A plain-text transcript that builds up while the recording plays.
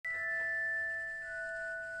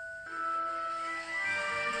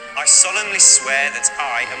solemnly swear that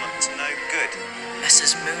I am up to no good.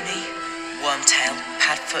 Messrs. Mooney, Wormtail,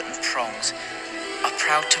 Padfoot and Prongs are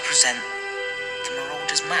proud to present the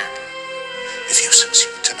Marauder's Map. If you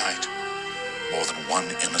succeed tonight, more than one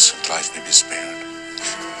innocent life may be spared.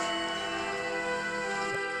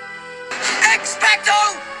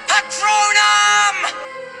 Expecto Patronum!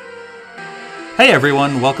 Hey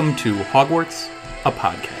everyone, welcome to Hogwarts, a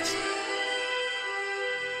podcast.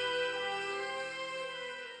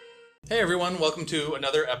 Hey everyone, welcome to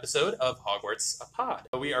another episode of Hogwarts, a pod.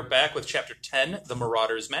 We are back with Chapter 10, The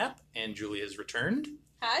Marauder's Map, and Julie has returned.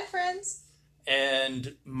 Hi, friends.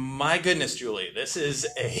 And my goodness, Julie, this is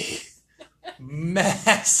a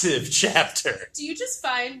massive chapter. Do you just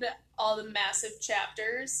find all the massive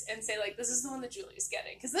chapters and say, like, this is the one that Julie's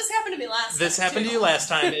getting? Because this happened to me last time. This happened to you last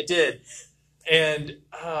time, it did. And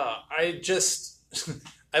I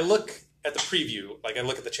look at the preview, like I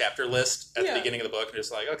look at the chapter list at the beginning of the book and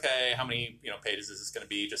just like, okay, how many pages is this going to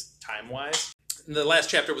be just time-wise? And the last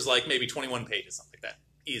chapter was like maybe 21 pages, something like that.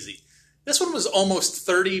 Easy. This one was almost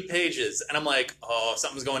 30 pages, and I'm like, oh,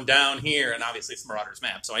 something's going down here, and obviously it's Marauder's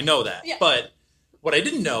Map, so I know that. Yeah. But what I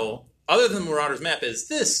didn't know, other than Marauder's Map, is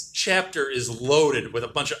this chapter is loaded with a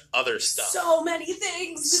bunch of other stuff. So many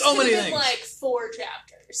things. This so many could have things. been like 4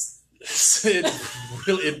 chapters.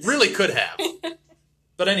 It really could have.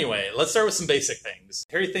 But anyway, let's start with some basic things.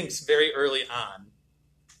 Harry thinks very early on,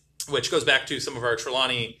 which goes back to some of our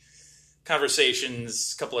Trelawney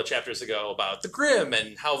conversations a couple of chapters ago about the Grim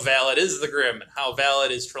and how valid is the Grim and how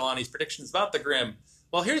valid is Trelawney's predictions about the Grim.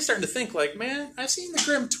 Well, Harry's starting to think like, man, I've seen the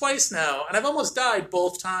Grim twice now, and I've almost died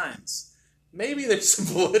both times. Maybe there's some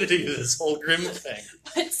validity to this whole Grim thing.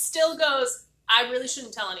 But still goes, I really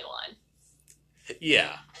shouldn't tell anyone.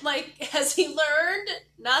 Yeah. Like, has he learned?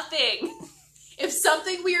 Nothing. If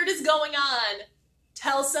something weird is going on,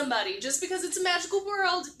 tell somebody. Just because it's a magical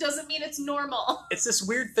world doesn't mean it's normal. It's this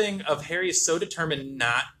weird thing of Harry is so determined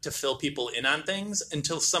not to fill people in on things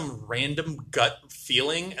until some random gut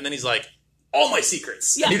feeling, and then he's like, all my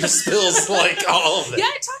secrets. Yeah. And he just spills, like, all of it. Yeah,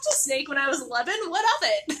 I talked to Snake when I was 11. What of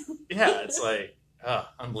it? Yeah, it's like,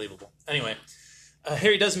 unbelievable. Anyway,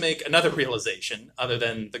 Harry does make another realization, other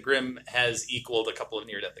than the Grim has equaled a couple of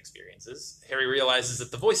near-death experiences. Harry realizes that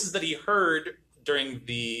the voices that he heard during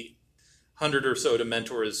the 100 or so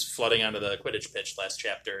Dementors flooding onto the Quidditch pitch last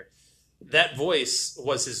chapter, that voice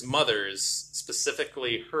was his mother's,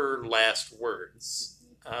 specifically her last words,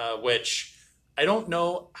 which I don't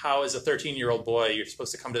know how, as a 13-year-old boy, you're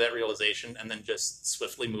supposed to come to that realization and then just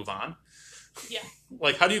swiftly move on. Yeah.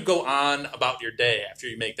 Like, how do you go on about your day after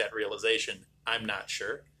you make that realization? I'm not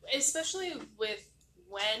sure. Especially with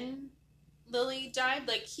when Lily died,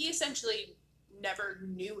 like, he essentially never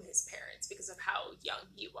knew his parents because of how young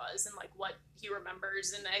he was and, like, what he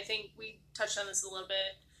remembers. And I think we touched on this a little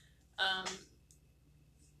bit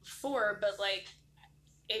before, but, like,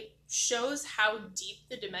 it shows how deep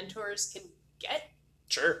the Dementors can get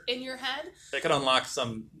in your head. They can unlock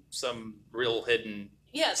some real hidden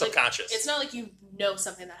subconscious. Like, it's not like you know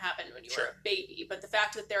something that happened when you were a baby, but the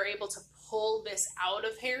fact that they're able to pull this out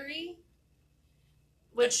of Harry,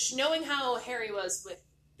 which, knowing how Harry was with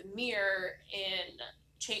the mirror in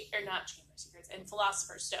in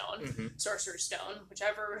Philosopher's Stone, Sorcerer's Stone,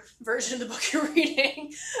 whichever version of the book you're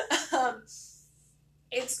reading,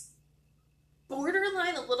 it's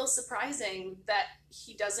borderline a little surprising that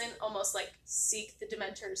he doesn't almost like seek the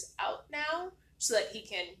Dementors out now so that he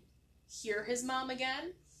can hear his mom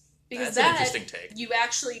again. Because that's an interesting take. You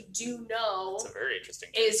actually do know it's a very interesting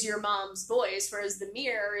take. Is your mom's voice, whereas the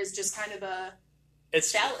mirror is just kind of a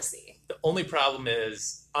fallacy. The only problem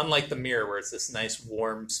is, unlike the mirror where it's this nice,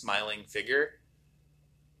 warm, smiling figure,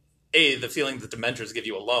 A, the feeling that Dementors give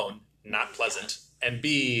you alone, not pleasant, and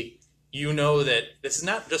B, you know that this is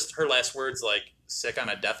not just her last words like sick on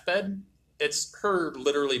a deathbed, it's her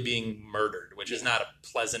literally being murdered, which is not a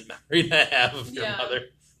pleasant memory to have of your mother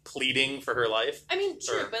pleading for her life. I mean,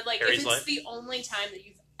 true, but like Harry's if it's life. the only time that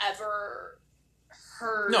you've ever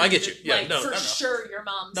heard, no, I get you. Yeah, like, for sure your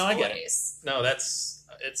mom's voice. I get it. No,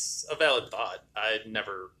 it's a valid thought. I'd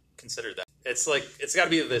never considered that. It's like it's got to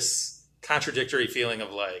be this contradictory feeling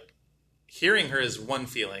of like hearing her is one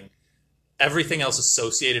feeling, everything else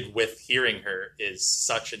associated with hearing her is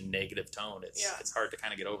such a negative tone. It's hard to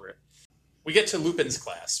kind of get over it. We get to Lupin's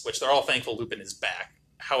class, which they're all thankful Lupin is back,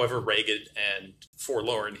 however ragged and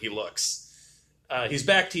forlorn he looks. He's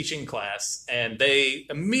back teaching class, and they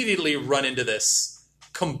immediately run into this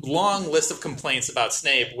long list of complaints about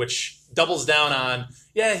Snape, which doubles down on,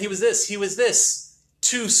 he was this.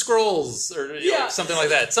 2 scrolls, or something like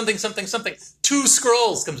that. Something. 2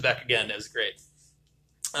 scrolls comes back again. It was great.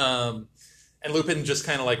 And Lupin just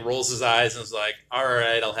kind of like rolls his eyes and is like, all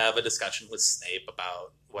right, I'll have a discussion with Snape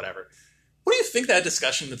about whatever. What do you think that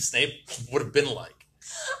discussion with Snape would have been like?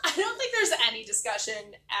 I don't think there's any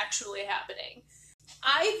discussion actually happening.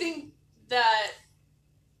 I think that,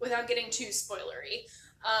 without getting too spoilery,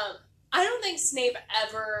 I don't think Snape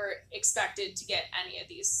ever expected to get any of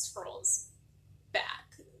these scrolls back.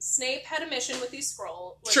 Snape had a mission with these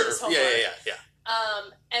scrolls. Sure, yeah.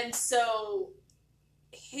 And so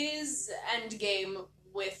his end game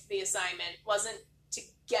with the assignment wasn't to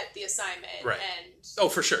get the assignment and oh,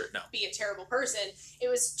 for sure, no. be a terrible person. It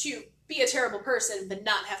was to be a terrible person but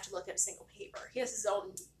not have to look at a single paper. He has his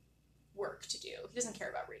own work to do. He doesn't care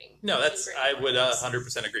about reading. No, I would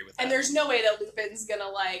 100% agree with that. And there's no way that Lupin's gonna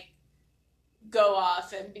like go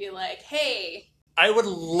off and be like, hey. I would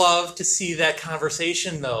love to see that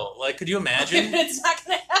conversation though. Like, could you imagine? It's not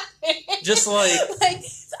gonna happen. Just like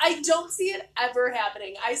I don't see it ever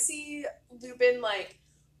happening. I see Lupin like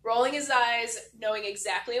rolling his eyes, knowing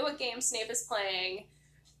exactly what game Snape is playing,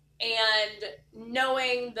 and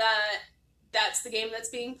knowing that that's the game that's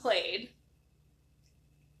being played.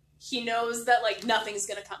 He knows that like nothing's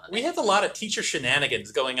gonna come of it. We have a lot of teacher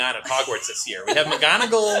shenanigans going on at Hogwarts this year. We have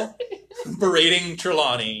McGonagall berating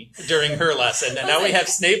Trelawney during her lesson, and now we have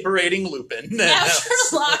Snape berating Lupin. After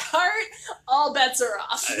Lockhart, all bets are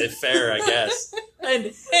off. Fair, I guess.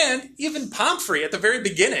 And even Pomfrey at the very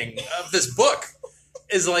beginning of this book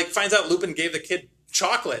is like finds out Lupin gave the kid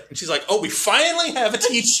chocolate, and she's like, "Oh, we finally have a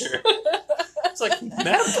teacher." It's like,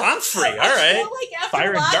 Madame Pomfrey, all right. I feel like after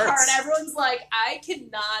Firing Lockhart, darts. everyone's like, I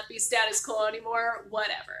cannot be status quo anymore,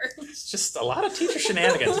 whatever. It's just a lot of teacher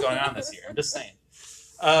shenanigans going on this year, I'm just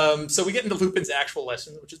saying. So we get into Lupin's actual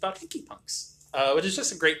lesson, which is about hinky punks, which is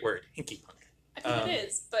just a great word, hinky punk. I think it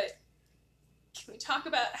is, but can we talk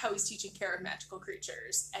about how he's teaching care of magical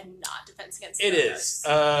creatures and not defense against It is.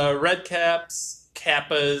 Red caps,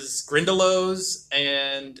 Kappas, Grindylows,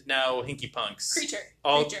 and now hinky punks.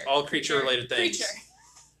 All creature-related things.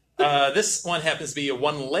 This one happens to be a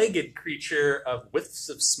one-legged creature of whiffs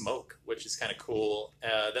of smoke, which is kind of cool,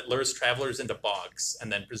 that lures travelers into bogs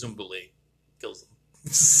and then presumably kills them.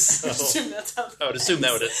 So, I would assume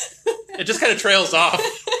that would. It just kind of trails off.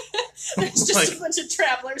 There's just a bunch of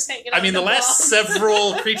travelers hanging out. I mean, the last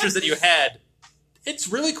several creatures that you had, it's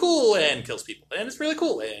really cool and kills people, and it's really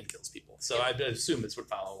cool and kills people. So I assume this would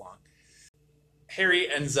follow along.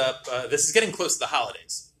 Harry ends up. This is getting close to the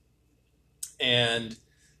holidays, and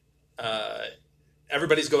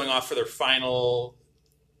everybody's going off for their final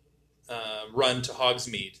run to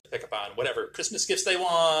Hogsmeade to pick up on whatever Christmas gifts they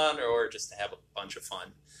want, or just to have a bunch of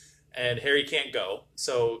fun. And Harry can't go,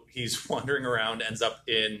 so he's wandering around. Ends up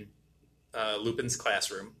in Lupin's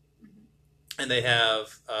classroom, and they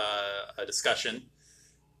have a discussion.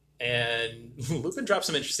 And Lupin drops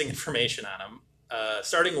some interesting information on him,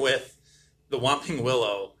 starting with the Whomping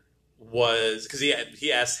Willow was... Because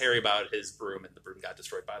he asked Harry about his broom, and the broom got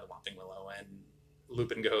destroyed by the Whomping Willow. And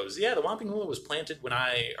Lupin goes, yeah, the Whomping Willow was planted when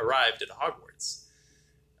I arrived at Hogwarts.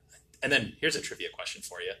 And then, here's a trivia question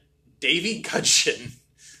for you. Davy Gudgeon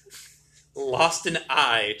lost an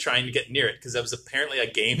eye trying to get near it, because that was apparently a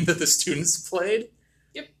game that the students played.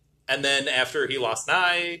 Yep. And then after he lost an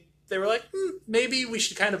eye... They were like, maybe we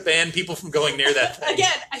should kind of ban people from going near that thing.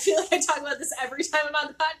 Again, I feel like I talk about this every time I'm on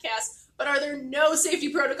the podcast, but are there no safety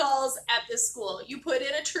protocols at this school? You put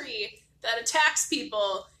in a tree that attacks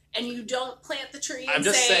people, and you don't plant the tree and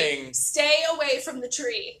saying, stay away from the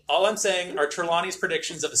tree. All I'm saying are Trelawney's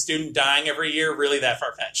predictions of a student dying every year really that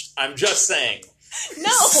far-fetched. I'm just saying. No,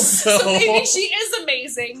 so maybe she is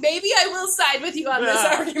amazing. Maybe I will side with you on this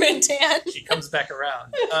argument, Dan. She comes back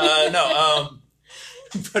around.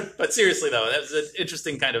 But seriously, though, that was an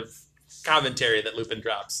interesting kind of commentary that Lupin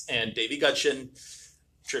drops. And Davy Gudgeon,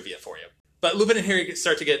 trivia for you. But Lupin and Harry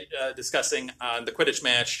start to get discussing on the Quidditch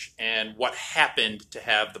match and what happened to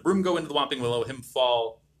have the broom go into the Whomping Willow, him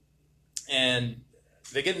fall. And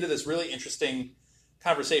they get into this really interesting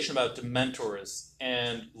conversation about Dementors.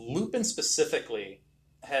 And Lupin specifically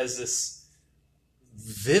has this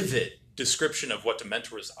vivid description of what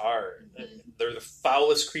Dementors are. Mm-hmm. They're the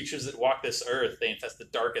foulest creatures that walk this earth. They infest the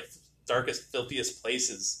darkest, filthiest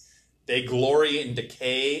places. They glory in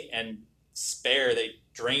decay and despair. They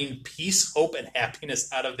drain peace, hope, and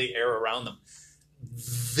happiness out of the air around them.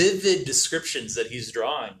 Vivid descriptions that he's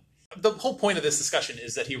drawing. The whole point of this discussion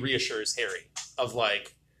is that he reassures Harry of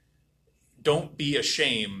like, don't be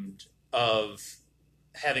ashamed of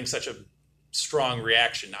having such a strong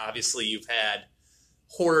reaction. Obviously, you've had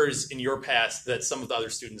horrors in your past that some of the other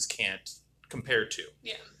students can't compare to.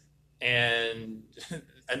 Yeah. And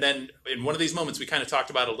then in one of these moments, we kind of talked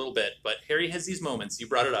about it a little bit, but Harry has these moments, you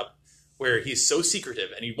brought it up, where he's so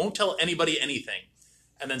secretive and he won't tell anybody anything.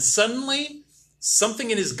 And then suddenly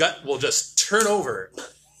something in his gut will just turn over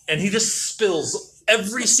and he just spills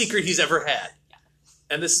every secret he's ever had.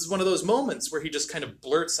 And this is one of those moments where he just kind of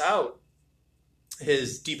blurts out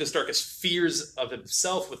his deepest, darkest fears of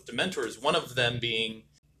himself with Dementors. One of them being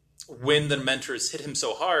when the Dementors hit him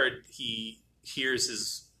so hard, he hears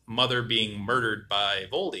his mother being murdered by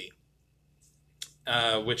Voldy,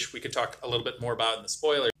 which we could talk a little bit more about in the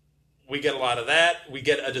spoiler. We get a lot of that. We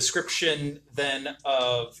get a description then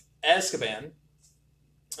of Azkaban,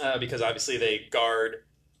 because obviously they guard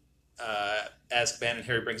Azkaban, and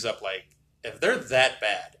Harry brings up, like, if they're that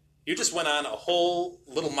bad, you just went on a whole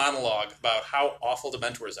little monologue about how awful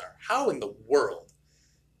Dementors are. How in the world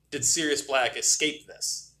did Sirius Black escape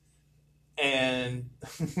this? And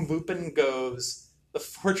Lupin goes, the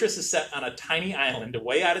fortress is set on a tiny island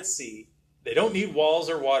away out at sea. They don't need walls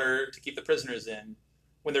or water to keep the prisoners in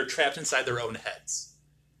when they're trapped inside their own heads.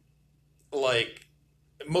 Like,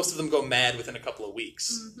 most of them go mad within a couple of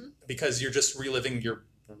weeks because you're just reliving your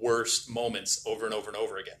worst moments over and over and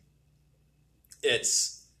over again.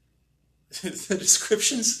 It's the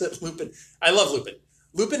descriptions that Lupin... I love Lupin.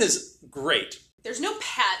 Lupin is great. There's no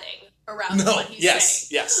padding around what he's saying.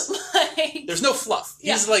 Yes. Like, there's no fluff.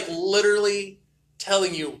 He's like literally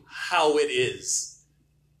telling you how it is.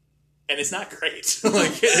 And it's not great.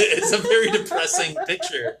 Like, it's a very depressing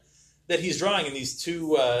picture that he's drawing in these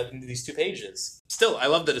two pages. Still, I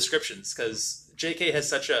love the descriptions because J.K. has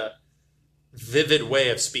such a vivid way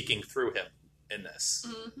of speaking through him in this,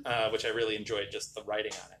 which I really enjoyed just the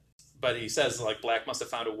writing on it. But he says, like, Black must have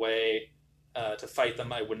found a way to fight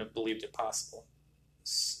them. I wouldn't have believed it possible.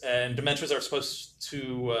 And Dementors are supposed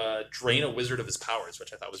to drain a wizard of his powers,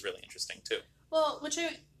 which I thought was really interesting too. Well, which I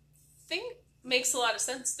think makes a lot of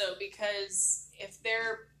sense, though, because if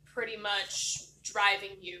they're pretty much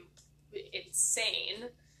driving you insane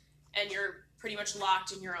and you're pretty much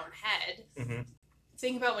locked in your own head,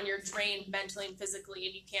 think about when you're drained mentally and physically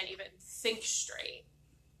and you can't even think straight.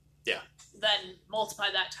 Yeah. Then multiply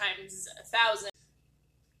that times 1,000.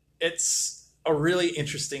 It's a really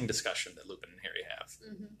interesting discussion that Lupin and Harry have.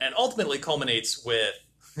 And ultimately culminates with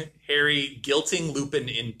Harry guilting Lupin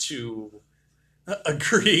into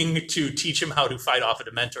agreeing to teach him how to fight off a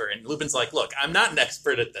Dementor. And Lupin's like, look, I'm not an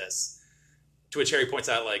expert at this. To which Harry points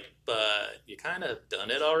out, like, but you kind of done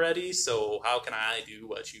it already, so how can I do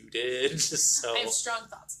what you did? So I have strong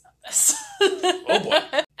thoughts about this. Oh, boy.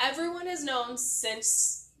 Everyone has known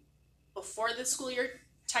since before the school year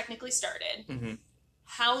technically started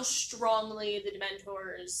how strongly the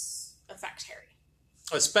Dementors affect Harry.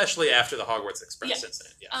 Especially after the Hogwarts Express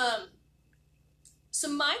incident. Yeah. So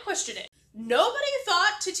my question is, nobody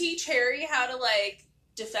thought to teach Harry how to, like,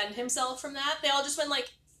 defend himself from that? They all just went like,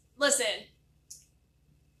 listen,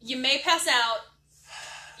 you may pass out,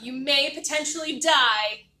 you may potentially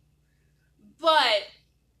die, but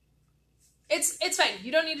it's fine.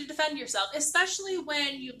 You don't need to defend yourself, especially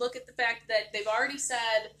when you look at the fact that they've already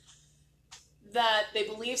said that they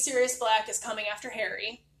believe Sirius Black is coming after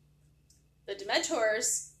Harry. The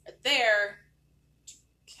Dementors are there to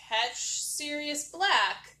catch Sirius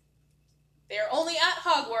Black. They're only at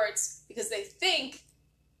Hogwarts because they think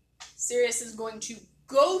Sirius is going to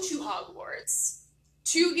go to Hogwarts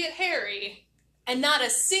to get Harry, and not a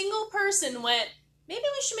single person went, maybe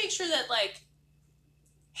we should make sure that, like,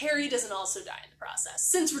 Harry doesn't also die in the process,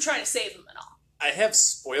 since we're trying to save him and all. I have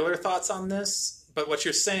spoiler thoughts on this, but what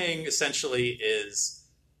you're saying essentially is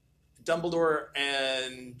Dumbledore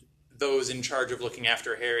and those in charge of looking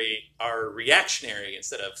after Harry are reactionary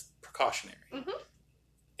instead of precautionary.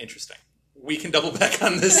 Interesting. We can double back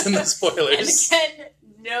on this in the spoilers. And again,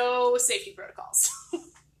 no safety protocols.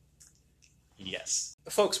 Yes.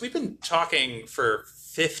 Folks, we've been talking for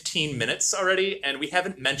 15 minutes already, and we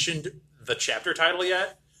haven't mentioned the chapter title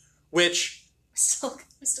yet, which... We still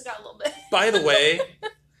got a little bit. By the way,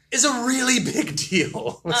 is a really big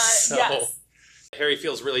deal. Yes. Harry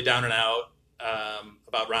feels really down and out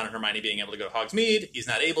about Ron and Hermione being able to go to Hogsmeade. He's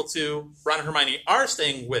not able to. Ron and Hermione are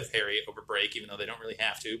staying with Harry over break, even though they don't really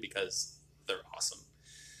have to because they're awesome.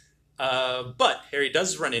 But Harry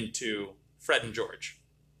does run into Fred and George.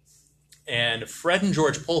 And Fred and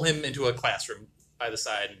George pull him into a classroom by the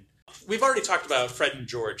side. We've already talked about Fred and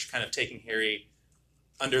George kind of taking Harry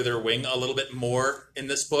under their wing a little bit more in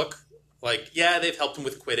this book. Like, yeah, they've helped him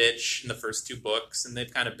with Quidditch in the first two books, and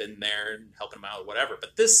they've kind of been there and helping him out, whatever.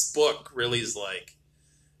 But this book really is like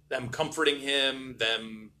them comforting him,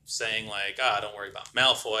 them saying like, don't worry about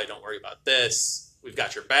Malfoy, don't worry about this, we've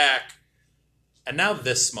got your back. And now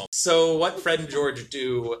this moment. So what Fred and George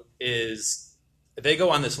do is they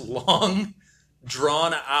go on this long,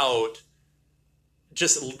 drawn-out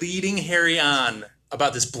just leading Harry on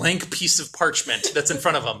about this blank piece of parchment that's in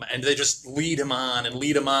front of him, and they just lead him on and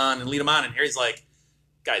lead him on and lead him on, and Harry's like,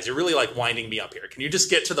 guys, you're really like winding me up here. Can you just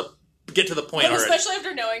get to the point But already? especially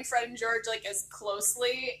after knowing Fred and George like as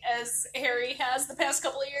closely as Harry has the past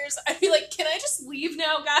couple of years, I'd be like, can I just leave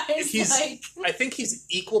now, guys? I think he's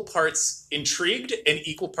equal parts intrigued and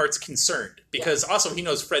equal parts concerned, because also he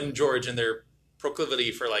knows Fred and George and their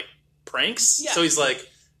proclivity for like pranks. Yeah. So he's like,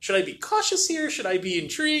 should I be cautious here? Should I be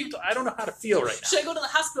intrigued? I don't know how to feel right now. Should I go to the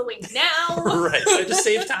hospital wing now? Right. Should I just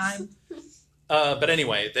save time? But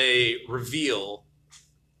anyway, they reveal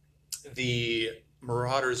the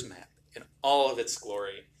Marauders map in all of its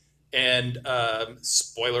glory. And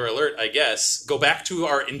spoiler alert, I guess, go back to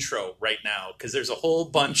our intro right now, because there's a whole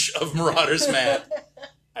bunch of Marauders map.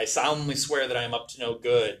 I solemnly swear that I am up to no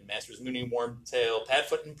good. Masters Mooney, Wormtail,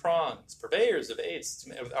 Padfoot and Prongs, purveyors of aids,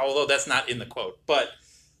 although that's not in the quote, but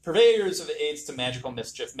purveyors of aids to magical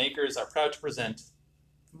mischief makers are proud to present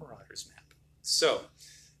the Marauders map. So,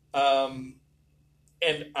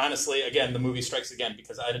 and honestly, again, the movie strikes again,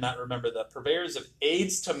 because I did not remember the purveyors of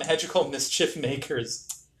aids to magical mischief makers.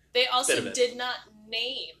 They also did not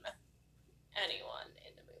name anyone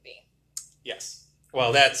in the movie. Yes.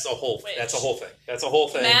 Well, that's a whole thing. That's a whole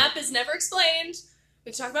thing. Map is never explained.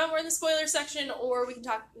 We can talk about it more in the spoiler section, or we can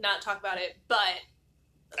not talk about it, but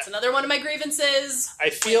that's another one of my grievances. I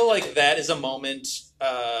feel like that is a moment,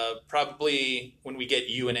 probably when we get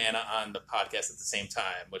you and Anna on the podcast at the same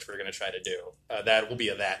time, which we're going to try to do. That will be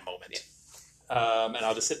that moment. And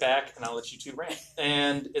I'll just sit back and I'll let you two rant.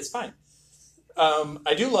 And it's fine.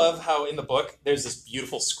 I do love how in the book there's this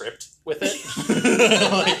beautiful script with it.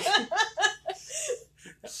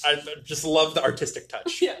 I just love the artistic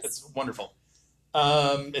touch. Yes. It's wonderful.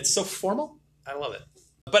 It's so formal. I love it.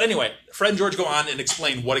 But anyway, Fred and George go on and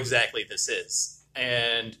explain what exactly this is.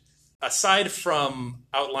 And aside from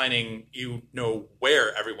outlining,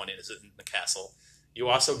 where everyone is in the castle, you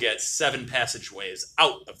also get 7 passageways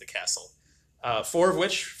out of the castle. 4 of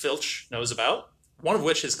which Filch knows about. 1 of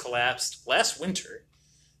which has collapsed last winter.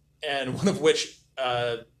 And 1 of which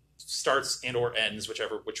starts and or ends,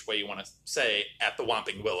 which way you want to say, at the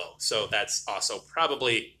Whomping Willow. So that's also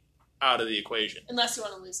probably out of the equation. Unless you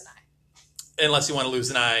want to lose an eye. Unless you want to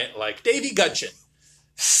lose an eye, like Davy Gudgeon.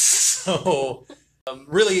 So,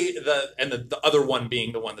 really, the other one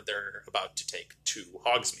being the one that they're about to take to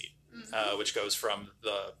Hogsmeade, which goes from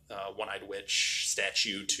the One-Eyed Witch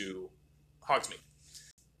statue to Hogsmeade.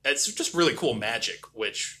 It's just really cool magic,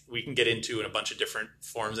 which we can get into in a bunch of different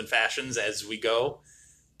forms and fashions as we go.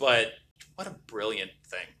 But what a brilliant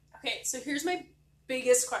thing. Okay, so here's my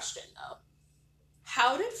biggest question, though.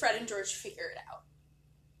 How did Fred and George figure it out?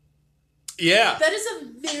 Yeah. That is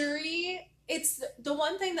it's the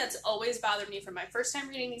one thing that's always bothered me from my first time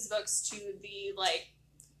reading these books to the,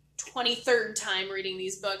 23rd time reading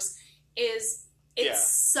these books is it's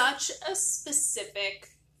such a specific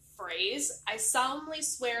phrase. I solemnly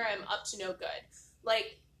swear I'm up to no good.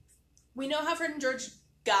 We know how Fred and George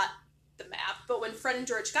got the map, but when Fred and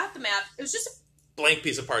George got the map, it was just a blank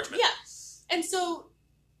piece of parchment. Yeah. And so...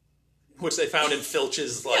 which they found in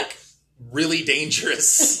Filch's, really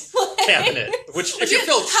dangerous cabinet. Which, if you're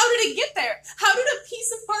Filch... How did it get there? How did a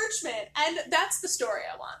piece of parchment... And that's the story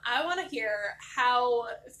I want. I want to hear how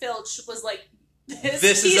Filch was like,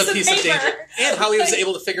 this is a piece of danger. And how he was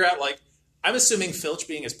able to figure out, I'm assuming Filch,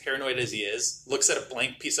 being as paranoid as he is, looks at a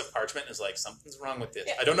blank piece of parchment and is like, something's wrong with this.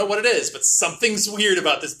 Yeah. I don't know what it is, but something's weird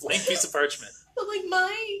about this blank piece of parchment. But,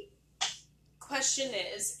 my question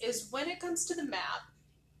is when it comes to the map,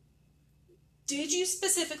 did you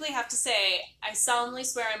specifically have to say, I solemnly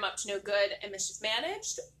swear I'm up to no good and mischief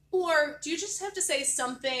managed? Or do you just have to say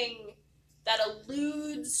something that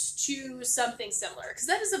alludes to something similar? Because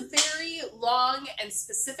that is a very long and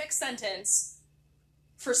specific sentence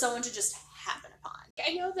for someone to just happen upon.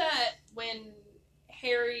 I know that when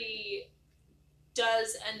Harry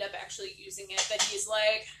does end up actually using it, that he's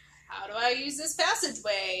like, how do I use this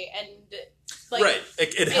passageway? And right,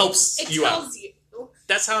 it helps you out. It tells you.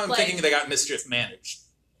 That's how I'm thinking they got mischief managed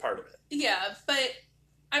part of it. Yeah, but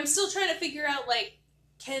I'm still trying to figure out,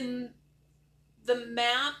 can the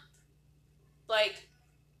map,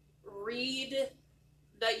 read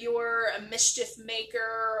that you're a mischief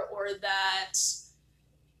maker or that...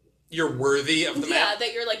 you're worthy of the map? Yeah,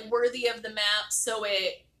 that you're, worthy of the map, so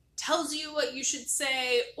it tells you what you should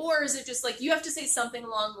say, or is it just, you have to say something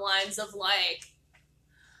along the lines of,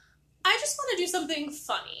 I just want to do something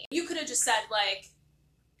funny. You could have just said,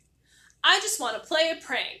 I just want to play a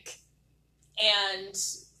prank, and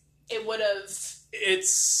it would have...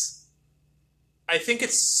 I think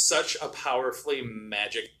it's such a powerfully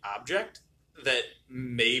magic object that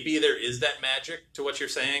maybe there is that magic to what you're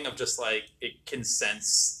saying of just like it can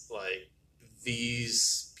sense like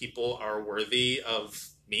these people are worthy of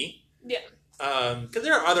me. Yeah. Because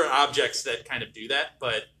there are other objects that kind of do that,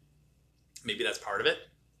 but maybe that's part of it.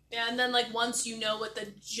 Yeah, and then like once you know what the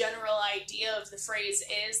general idea of the phrase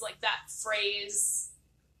is, like that phrase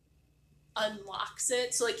unlocks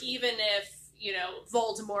it. So like even if, you know,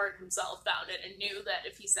 Voldemort himself found it and knew that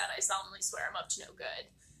if he said, I solemnly swear I'm up to no good,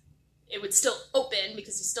 it would still open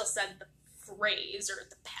because he still said the phrase or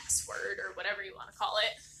the password or whatever you want to call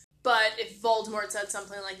it. But if Voldemort said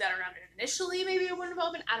something like that around it initially, maybe it wouldn't have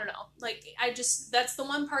opened. I don't know. Like, that's the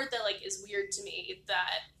one part that, like, is weird to me,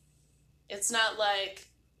 that it's not like,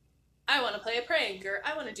 I want to play a prank or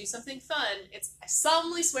I want to do something fun. It's, I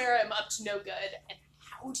solemnly swear I'm up to no good. And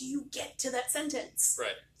how do you get to that sentence?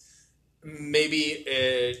 Right. Maybe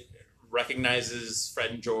it recognizes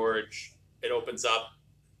Fred and George. It opens up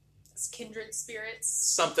As kindred spirits.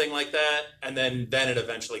 something like that, and then it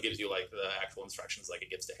eventually gives you like the actual instructions, like it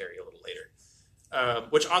gives to Harry a little later.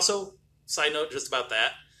 Which also, side note, just about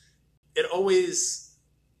that, it always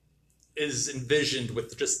is envisioned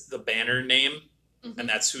with just the banner name, and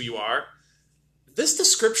that's who you are. This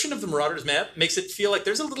description of the Marauders map makes it feel like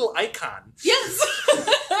there's a little icon Yes!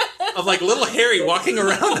 of like little Harry walking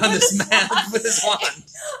around on this map with his wand.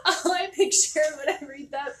 All I picture when I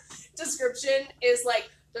read that description is like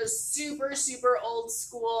the super, super old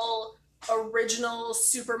school original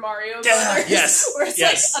Super Mario Brothers. Yes, Where it's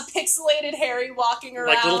yes. like a pixelated Harry walking around.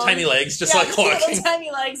 Like little tiny legs, just Yeah, like walking. little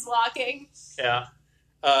tiny legs walking. Yeah.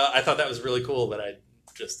 I thought that was really cool, but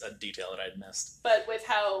just a detail that I'd missed. But with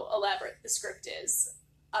how elaborate the script is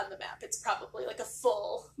on the map, it's probably like a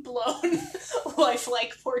full-blown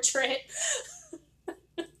lifelike portrait.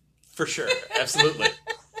 For sure. Absolutely.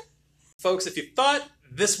 Folks, if you thought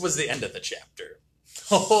this was the end of the chapter,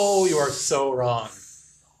 oh, you are so wrong.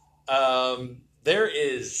 There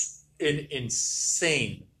is an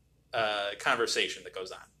insane conversation that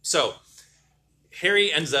goes on. So,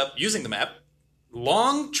 Harry ends up using the map.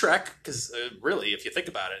 Long trek, because really, if you think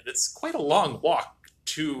about it, it's quite a long walk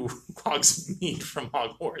to Hogsmeade from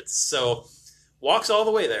Hogwarts. So, walks all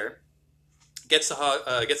the way there, gets to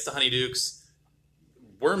Honeydukes,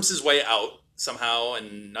 worms his way out somehow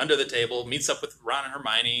and under the table, meets up with Ron and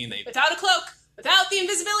Hermione. And they Without a cloak, without the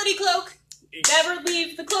invisibility cloak, never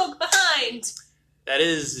leave the cloak behind. That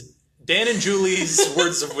is Dan and Julie's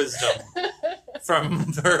words of wisdom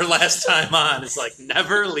from her last time on. It's like,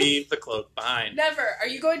 never leave the cloak behind. Never. Are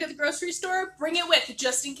you going to the grocery store? Bring it with,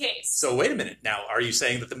 just in case. So wait a minute. Now, are you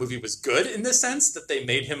saying that the movie was good in this sense? That they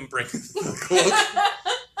made him bring the cloak?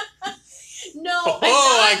 No. Oh,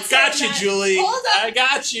 I'm I not got saying you, that. Julie. Hold up. I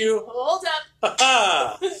got you. Hold up.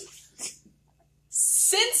 Ha-ha.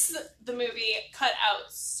 Since the movie cut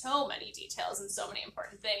out so many details and so many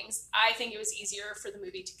important things, I think it was easier for the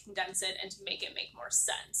movie to condense it and to make it make more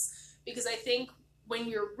sense. Because I think when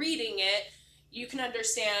you're reading it, you can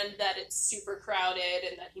understand that it's super crowded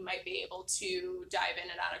and that he might be able to dive in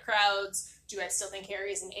and out of crowds. Do I still think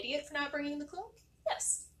Harry is an idiot for not bringing the cloak?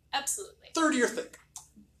 Yes, absolutely. Third of your thing.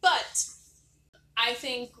 But I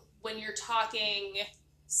think when you're talking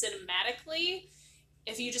cinematically,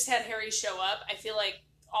 if you just had Harry show up, I feel like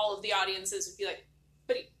all of the audiences would be like,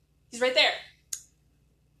 but he's right there.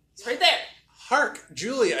 He's right there. Hark,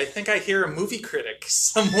 Julie, I think I hear a movie critic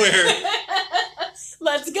somewhere.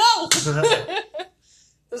 Let's go.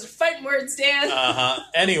 Those are fighting words, Dan.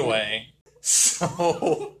 Anyway,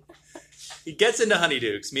 so he gets into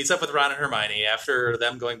Honeydukes, meets up with Ron and Hermione after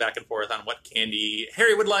them going back and forth on what candy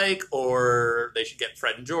Harry would like, or they should get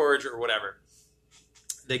Fred and George, or whatever.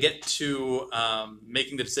 They get to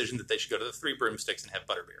making the decision that they should go to the Three Broomsticks and have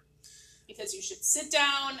butterbeer. Because you should sit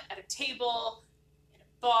down at a table in a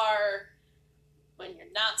bar when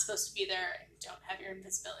you're not supposed to be there and you don't have your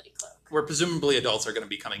invisibility cloak. Where presumably adults are going to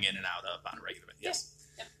be coming in and out of on a regular basis.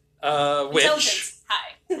 Yes. Yep. Which Intelligence.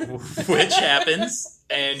 Hi. which happens,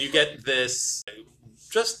 and you get this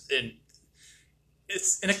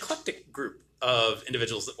it's an eclectic group of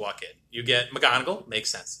individuals that walk in. You get McGonagall,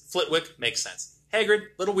 makes sense. Flitwick, makes sense. Hagrid,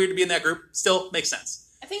 little weird to be in that group, still makes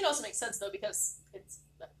sense. I think it also makes sense, though, because it's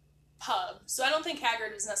a pub. So I don't think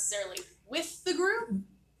Hagrid was necessarily with the group.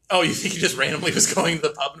 Oh, you think he just randomly was going to the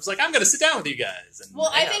pub and was like, I'm going to sit down with you guys? And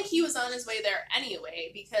Well, I hang out. think he was on his way there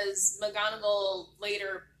anyway, because McGonagall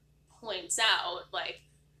later points out, like,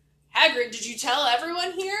 Hagrid, did you tell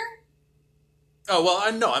everyone here? Oh,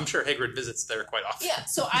 well, no, I'm sure Hagrid visits there quite often. Yeah,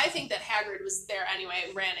 so I think that Hagrid was there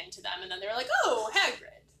anyway, ran into them, and then they were like, oh,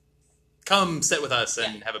 Hagrid. Come sit with us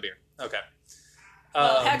and have a beer. Okay.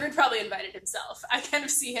 Well, Hagrid probably invited himself. I kind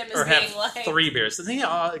of see him as or being have like 3 beers. Doesn't he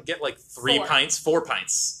get like 3 4. pints? 4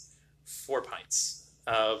 pints. 4 pints.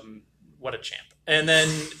 What a champ. And then,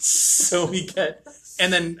 so we get...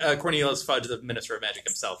 And then Cornelius Fudge, the Minister of Magic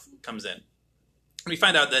himself, comes in. And we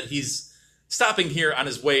find out that he's stopping here on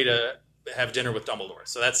his way to have dinner with Dumbledore.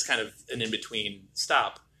 So that's kind of an in-between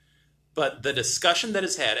stop. But the discussion that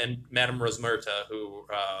is had, and Madame Rosmerta, who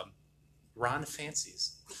Ron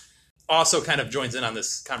fancies, also kind of joins in on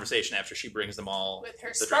this conversation after she brings them all with her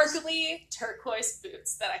the drinks. sparkly turquoise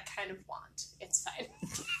boots that I kind of want. It's fine.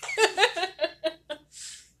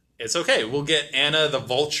 It's okay. We'll get Anna the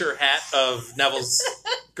vulture hat of Neville's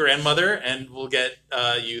grandmother, and we'll get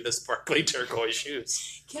you the sparkly turquoise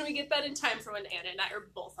shoes. Can we get that in time for when Anna and I are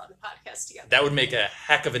both on the podcast together? That would make a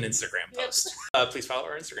heck of an Instagram post. Please follow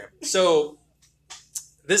our Instagram. So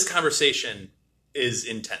this conversation is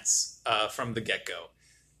intense from the get-go.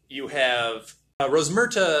 You have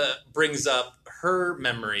Rosmerta brings up her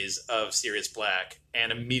memories of Sirius Black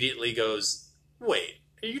and immediately goes, wait,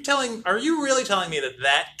 are you really telling me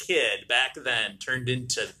that kid back then turned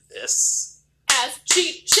into this? As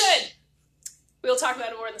she should! We'll talk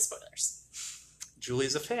about it more in the spoilers.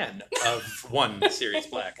 Julie's a fan of one Sirius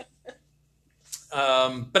Black.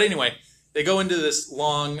 But anyway, they go into this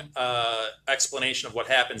long explanation of what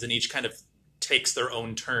happens, and each kind of takes their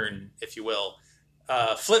own turn, if you will.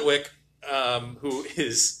 Flitwick, who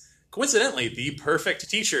is coincidentally the perfect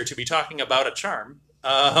teacher to be talking about a charm,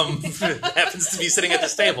 happens to be sitting at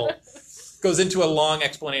this table, goes into a long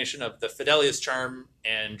explanation of the Fidelius charm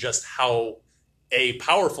and just how A,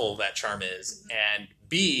 powerful that charm is, and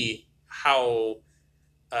B, how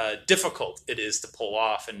difficult it is to pull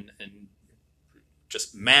off, and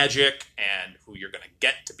just magic, and who you're going to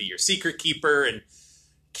get to be your secret keeper, and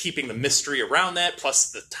keeping the mystery around that, plus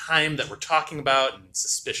the time that we're talking about, and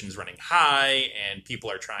suspicions running high, and people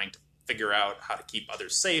are trying to figure out how to keep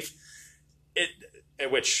others safe.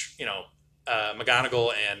 Which,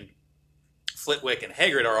 McGonagall and Flitwick and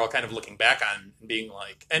Hagrid are all kind of looking back on and being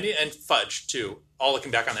like, and Fudge too, all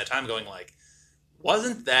looking back on that time going like,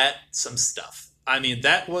 wasn't that some stuff? I mean,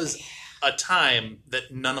 that was a time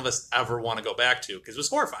that none of us ever want to go back to because it was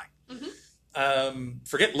horrifying. Mm-hmm.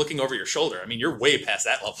 Forget looking over your shoulder. I mean, you're way past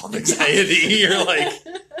that level of anxiety. You're like,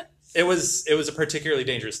 it was a particularly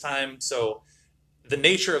dangerous time. So the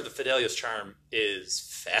nature of the Fidelius charm is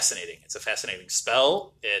fascinating. It's a fascinating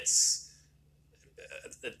spell. It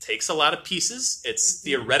takes a lot of pieces. It's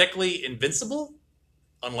theoretically invincible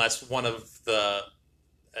unless the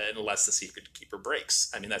secret keeper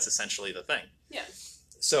breaks. I mean, that's essentially the thing. Yeah.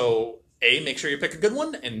 So A, make sure you pick a good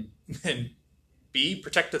one, and B,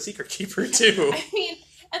 protect the secret keeper too. I mean,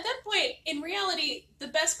 at that point, in reality, the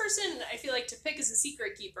best person I feel like to pick as a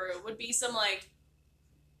secret keeper would be some like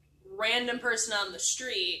random person on the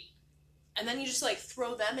street, and then you just like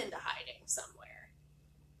throw them into hiding somewhere.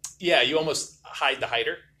 Yeah, you almost hide the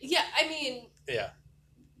hider. Yeah, I mean, yeah.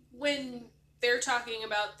 When they're talking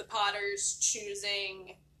about the Potters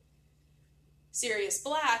choosing Sirius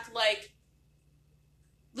Black, like,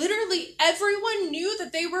 literally everyone knew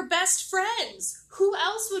that they were best friends. Who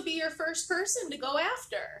else would be your first person to go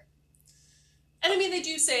after? And I mean, they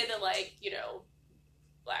do say that, like,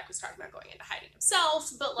 Black was talking about going into hiding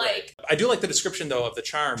himself, but like... Right. I do like the description, though, of the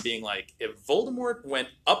charm being like, if Voldemort went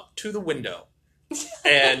up to the window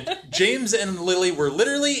and James and Lily were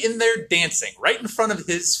literally in there dancing right in front of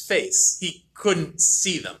his face, he couldn't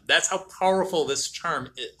see them. That's how powerful this charm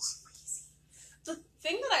is. The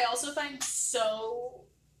thing that I also find so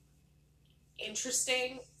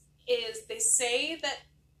interesting is they say that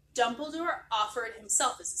Dumbledore offered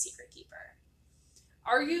himself as a secret keeper.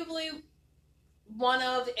 Arguably one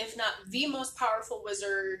of, if not the most powerful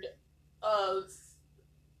wizard of,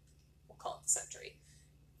 we'll call it the century.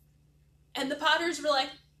 And the Potters were like,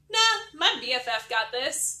 nah, my BFF got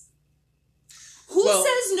this. Who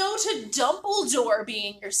says no to Dumbledore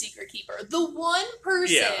being your secret keeper? The one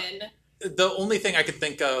person... Yeah. The only thing I could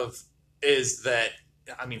think of is that,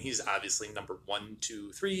 I mean, he's obviously number 1,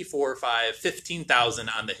 2, 3, 4, 5, 15,000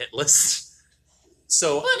 on the hit list.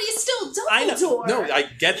 So, but he's still Dumbledore. No, I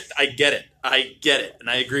get it, and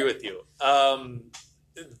I agree with you.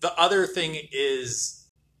 The other thing is,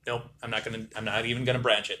 nope, I'm not even gonna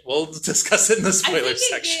branch it. We'll discuss it in the spoiler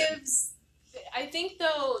section. I think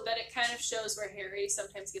though that it kind of shows where Harry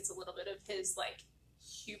sometimes gets a little bit of his like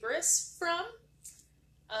hubris from,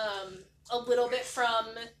 a little bit from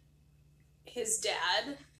his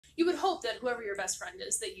dad. You would hope that whoever your best friend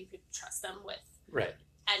is, that you could trust them with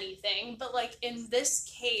anything. But like in this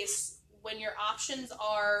case, when your options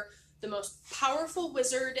are the most powerful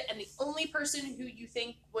wizard and the only person who you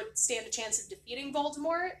think would stand a chance of defeating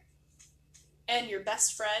Voldemort, and your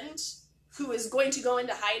best friend who is going to go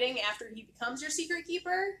into hiding after he becomes your secret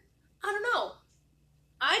keeper? I don't know.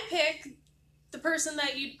 I pick the person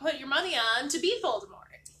that you'd put your money on to beat Voldemort.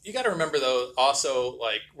 You got to remember, though, also,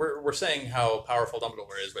 like, we're saying how powerful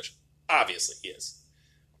Dumbledore is, which obviously he is.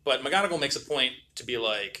 But McGonagall makes a point to be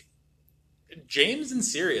like, James and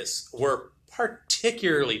Sirius were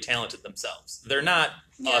particularly talented themselves. They're not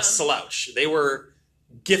a slouch. They were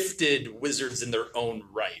gifted wizards in their own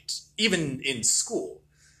right, even in school,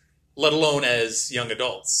 let alone as young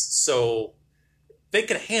adults. So they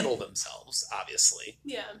could handle themselves, obviously.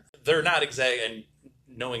 Yeah. They're not exactly, and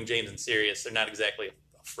knowing James and Sirius, they're not exactly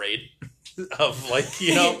afraid of, like,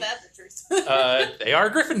 you know, That's the truth. they are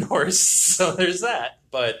Gryffindors, so there's that.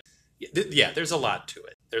 But yeah, there's a lot to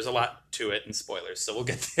it. There's a lot to it, and spoilers, so we'll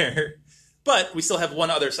get there. But we still have one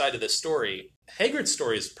other side of this story. Hagrid's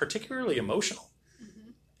story is particularly emotional.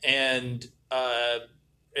 Mm-hmm. And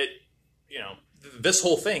it, you know, this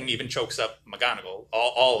whole thing even chokes up McGonagall.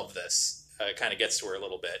 All of this kind of gets to her a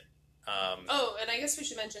little bit. Oh, and I guess we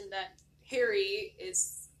should mention that Harry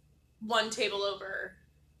is one table over,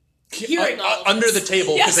 hearing all of under this. the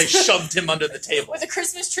table, because Yes. they shoved him under the table. With a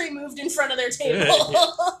Christmas tree moved in front of their table.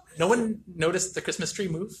 Yeah. No one noticed the Christmas tree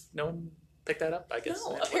move? No one picked that up, I guess?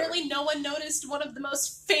 No, Yeah, apparently no one noticed one of the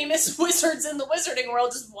most famous wizards in the wizarding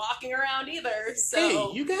world just walking around either. So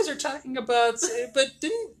Hey, you guys are talking about... but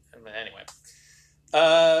didn't... Anyway.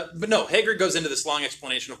 But no, Hagrid goes into this long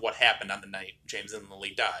explanation of what happened on the night James and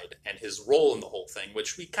Lily died, and his role in the whole thing,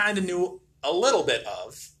 which we kind of knew a little bit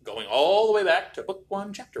of, going all the way back to Book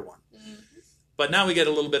 1, Chapter 1. Mhm. But now we get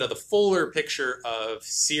a little bit of the fuller picture of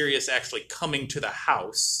Sirius actually coming to the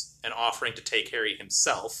house and offering to take Harry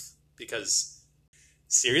himself, because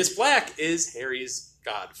Sirius Black is Harry's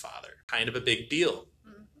godfather. Kind of a big deal.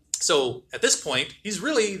 Mhm. So at this point, he's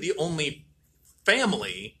really the only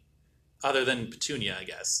family other than Petunia, I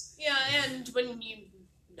guess. Yeah, and when you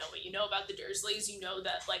know what you know about the Dursleys, you know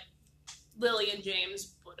that, like, Lily and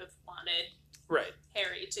James would have wanted Right.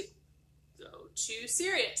 Harry to go to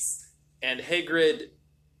Sirius. And Hagrid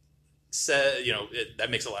said, you know, that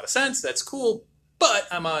makes a lot of sense. That's cool. But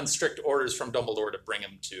I'm on strict orders from Dumbledore to bring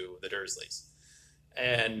him to the Dursleys.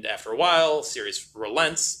 And after a while, Sirius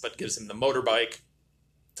relents, but gives him the motorbike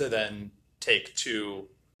to then take to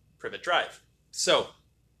Privet Drive. So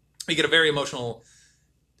we get a very emotional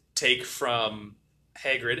take from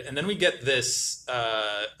Hagrid, and then we get this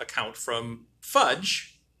account from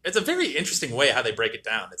Fudge. It's a very interesting way how they break it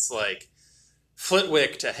down. It's like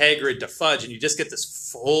Flitwick to Hagrid to Fudge, and you just get this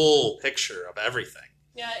full picture of everything.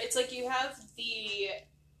 Yeah, it's like you have the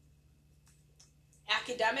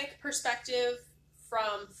academic perspective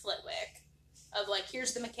from Flitwick of, like,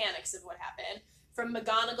 here's the mechanics of what happened. From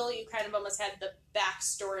McGonagall, you kind of almost had the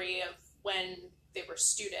backstory of when they were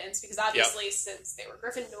students, because obviously since they were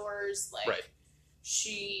Gryffindors, like, Right.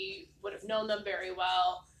 she would have known them very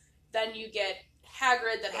well. Then you get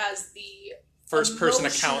Hagrid that has the First person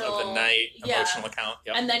account of the emotional- night, yeah. emotional account.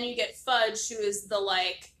 Yep. And then you get Fudge, who is the,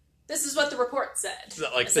 like, this is what the report said.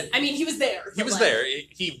 Like the- I mean, he was there. He but, was like, there.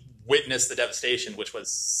 He witnessed the devastation, which was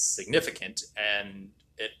significant, and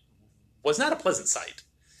it was not a pleasant sight.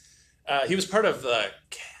 He was part of the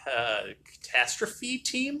catastrophe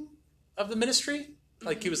team of the Ministry.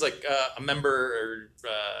 Like, he was like a member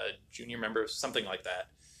or junior member, something like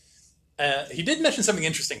that. He did mention something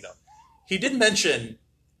interesting, though. He did mention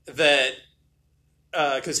that,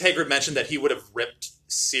 because Hagrid mentioned that he would have ripped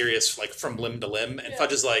Sirius, like, from limb to limb, and Yeah.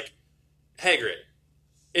 Fudge is like, Hagrid,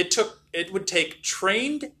 it would take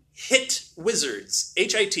trained hit wizards,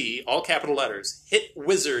 HIT, all capital letters, hit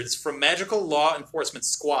wizards from Magical Law Enforcement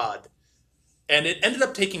Squad, and it ended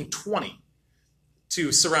up taking 20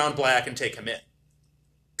 to surround Black and take him in.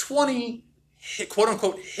 20 hit,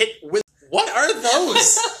 quote-unquote hit wizards. What are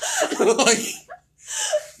those? Like,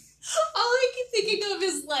 All I keep thinking of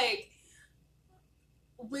is, like,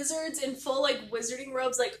 wizards in full, like, wizarding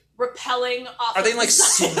robes, like, rappelling off. Are they, of like, the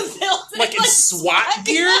side of the building, like in SWAT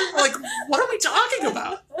gear? Like, what are we talking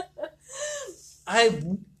about? I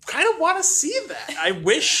kind of want to see that. I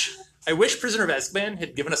wish Prisoner of Azkaban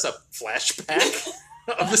had given us a flashback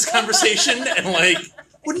of this conversation, and, like,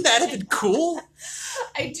 wouldn't that have been cool?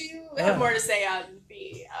 I do have more to say on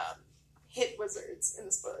the hit wizards in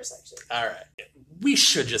the spoiler section. All right. We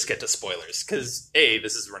should just get to spoilers, because, A,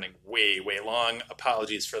 this is running way, way long.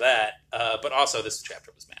 Apologies for that. But also, this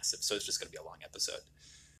chapter was massive, so it's just going to be a long episode.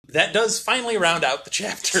 That does finally round out the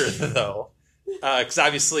chapter, though, because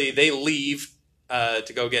obviously they leave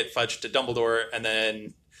to go get Fudge to Dumbledore, and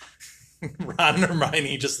then Ron and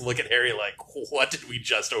Hermione just look at Harry like, what did we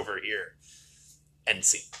just overhear? End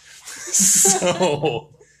scene.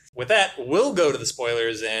 So, with that, we'll go to the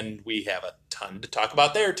spoilers, and we have a ton to talk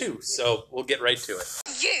about there, too. So, we'll get right to it.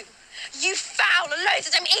 You foul,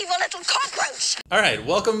 loathsome, evil little cockroach! All right,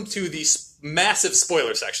 welcome to the massive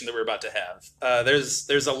spoiler section that we're about to have.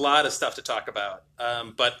 There's a lot of stuff to talk about,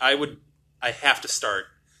 but I have to start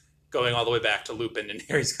going all the way back to Lupin and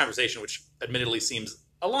Harry's conversation, which admittedly seems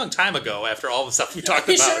a long time ago after all the stuff we talked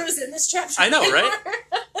You about. sure it was in this chapter? I know, right?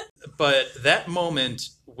 But that moment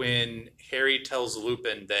when Harry tells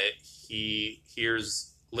Lupin that he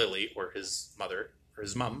hears Lily, or his mother, or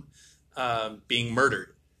his mum, being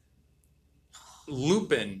murdered,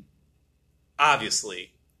 Lupin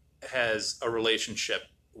obviously has a relationship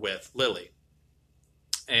with Lily.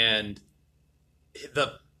 And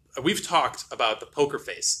we've talked about the poker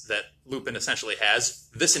face that Lupin essentially has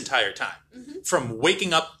this entire time. Mm-hmm. From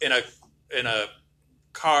waking up in a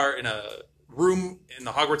car, in a room in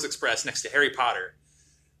the Hogwarts Express next to Harry Potter,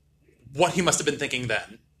 what he must have been thinking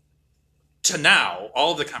then, to now,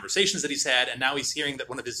 all of the conversations that he's had, and now he's hearing that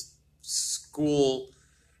one of his school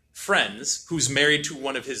friends, who's married to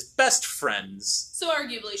one of his best friends... So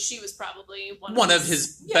arguably she was probably one of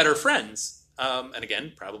his better friends. And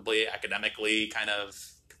again, probably academically kind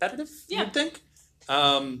of competitive, you'd think.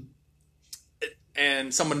 And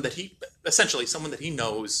someone that he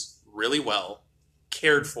knows really well,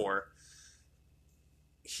 cared for.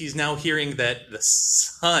 He's now hearing that the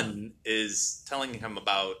son is telling him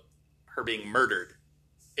about her being murdered.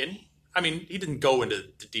 And, I mean, he didn't go into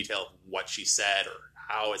the detail of what she said or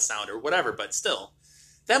how it sounded or whatever, but still,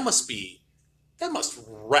 that must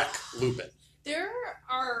wreck Lupin. There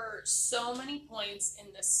are so many points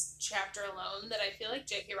in this chapter alone that I feel like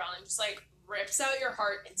J.K. Rowling just, like, rips out your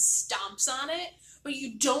heart and stomps on it, but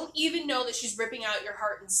you don't even know that she's ripping out your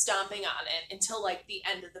heart and stomping on it until, like, the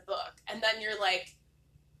end of the book. And then you're like,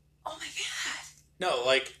 oh my god. No,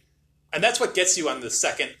 like, and that's what gets you on the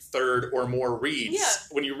second, third, or more reads. Yeah.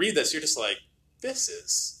 When you read this, you're just like, this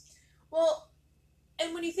is... Well,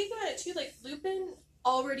 and when you think about it, too, like, Lupin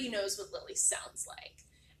already knows what Lily sounds like.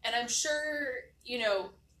 And I'm sure, you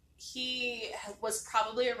know, he was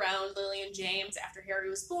probably around Lily and James after Harry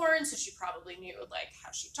was born, so she probably knew, like,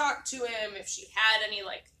 how she talked to him, if she had any,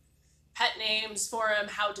 like, pet names for him,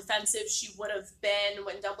 how defensive she would have been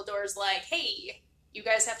when Dumbledore's like, hey, you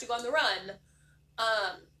guys have to go on the run.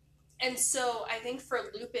 And so I think for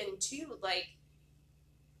Lupin, too, like,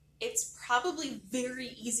 it's probably very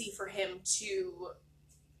easy for him to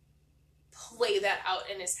play that out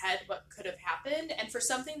in his head, what could have happened. And for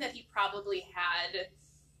something that he probably had,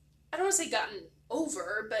 I don't want to say gotten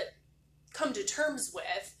over, but come to terms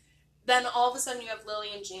with, then all of a sudden you have Lily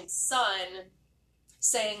and James' son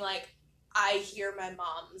saying, like, I hear my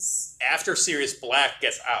mom's... After Sirius Black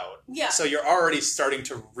gets out. Yeah. So you're already starting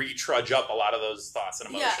to retrudge up a lot of those thoughts and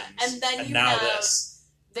emotions. Yeah, and then you now have this.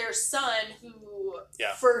 Their son who,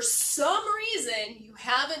 for some reason, you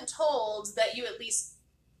haven't told that you at least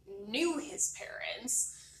knew his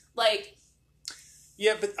parents. Like...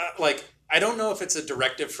 Yeah, but, like, I don't know if it's a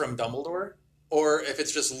directive from Dumbledore, or if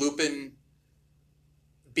it's just Lupin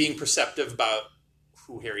being perceptive about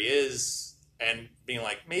who Harry is, and being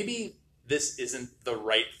like, maybe this isn't the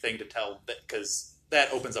right thing to tell, because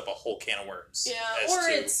that opens up a whole can of worms. Yeah, or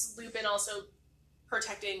it's Lupin also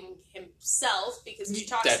protecting himself, because he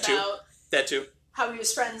talks about that too. How he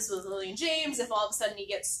was friends with Lily and James. If all of a sudden he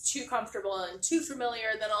gets too comfortable and too familiar,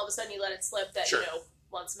 then all of a sudden you let it slip that, you know,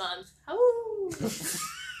 once a month. Oh.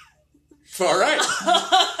 All right.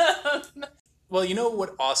 Well, you know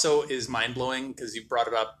what also is mind-blowing, because you brought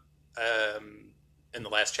it up in the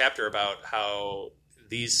last chapter about how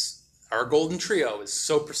our golden trio is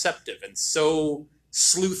so perceptive and so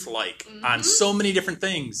sleuth-like on so many different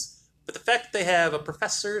things. But the fact that they have a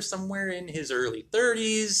professor somewhere in his early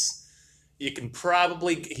 30s, you can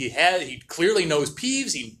probably... He clearly knows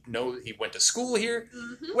Peeves. He went to school here.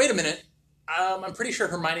 Mm-hmm. Wait a minute. I'm pretty sure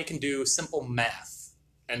Hermione can do simple math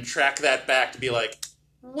and track that back to be like,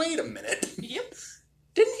 wait a minute. Yep.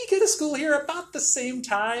 Didn't he go to school here about the same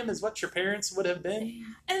time as what your parents would have been?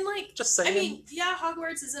 And, like, just saying. I mean, yeah,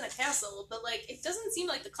 Hogwarts is in a castle, but, like, it doesn't seem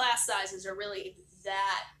like the class sizes are really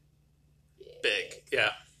that big.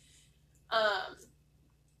 Yeah.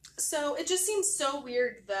 So it just seems so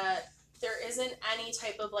weird that there isn't any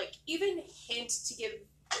type of, like, even hint to give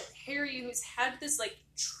Harry, who's had this, like,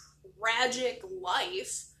 tragic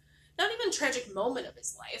life, not even tragic moment of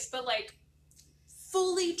his life, but, like,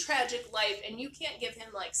 fully tragic life, and you can't give him,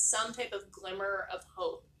 like, some type of glimmer of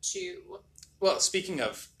hope to... Well, speaking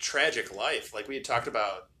of tragic life, like, we had talked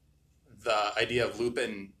about the idea of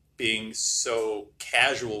Lupin being so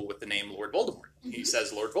casual with the name Lord Voldemort. He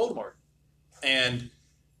says Lord Voldemort. And,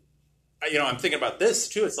 I'm thinking about this,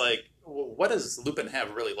 too. It's like, well, what does Lupin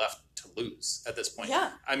have really left to lose at this point?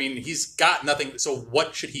 Yeah. I mean, he's got nothing. So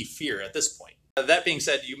what should he fear at this point? That being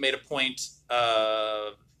said, you made a point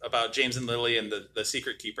about James and Lily and the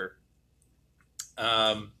Secret Keeper.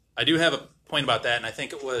 I do have a point about that, and I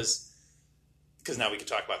think it was because now we can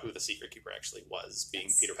talk about who the Secret Keeper actually was, being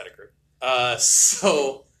Peter Pettigrew.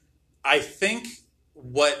 So I think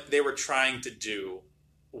what they were trying to do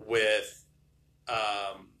with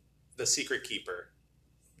the Secret Keeper,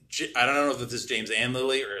 I don't know if this is James and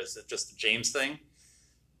Lily or is it just a James thing.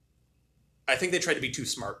 I think they tried to be too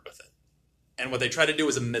smart with it. And what they tried to do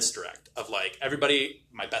was a misdirect of like, everybody,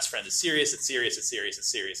 my best friend is serious, it's serious, it's serious,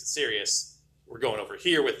 it's serious, it's serious. We're going over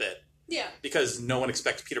here with it. Yeah. Because no one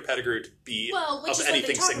expects Peter Pettigrew to be Which of is anything what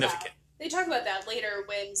they talk significant. About. They talk about that later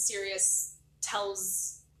when Sirius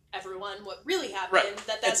tells everyone what really happened.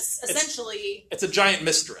 Right. That's essentially... It's a giant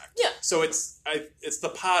misdirect. Yeah. So it's the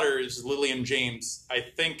Potters, Lily and James, I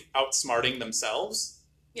think, outsmarting themselves.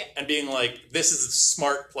 Yeah. And being like, this is a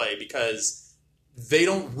smart play because they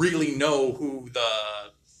don't really know who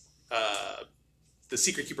the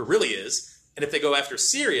Secret Keeper really is. And if they go after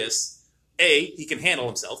Sirius, he can handle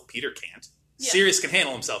himself. Peter can't. Yeah. Sirius can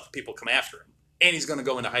handle himself if people come after him. And he's going to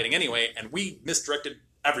go into hiding anyway. And we misdirected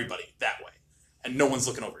everybody that way. And no one's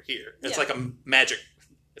looking over here. It's like a magic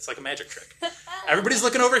trick. Everybody's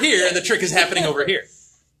looking over here, and the trick is happening over here.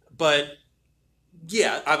 But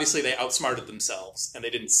yeah, obviously they outsmarted themselves, and they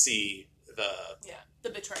didn't see the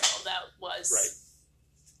betrayal that was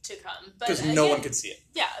to come. Because no one could see it.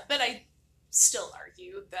 Yeah, but I still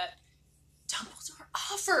argue that Dumbledore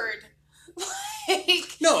offered.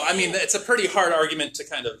 No, I mean it's a pretty hard argument to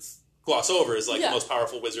kind of gloss over. Is like Yeah. the most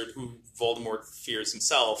powerful wizard who Voldemort fears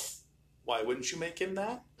himself. Why wouldn't you make him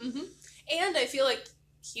that? Mm-hmm. And I feel like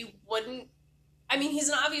he wouldn't... I mean, he's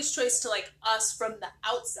an obvious choice to, like, us from the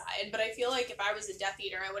outside, but I feel like if I was a Death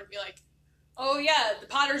Eater, I wouldn't be like, oh yeah, the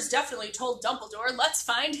Potters definitely told Dumbledore, let's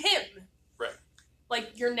find him. Right.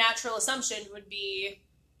 Like, your natural assumption would be,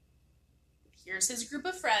 here's his group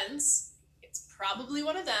of friends, it's probably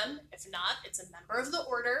one of them. If not, it's a member of the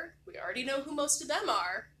Order. We already know who most of them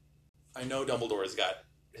are. I know Dumbledore's got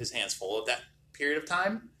his hands full at that period of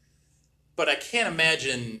time, but I can't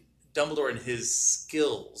imagine Dumbledore and his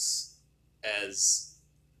skills as...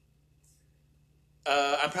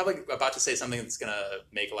 I'm probably about to say something that's going to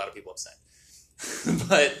make a lot of people upset.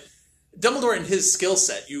 But Dumbledore and his skill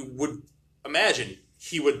set, you would imagine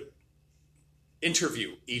he would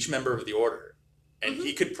interview each member of the Order. And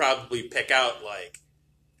he could probably pick out, like,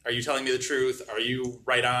 are you telling me the truth? Are you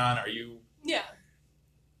right on? Are you... Yeah.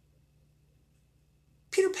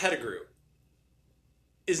 Peter Pettigrew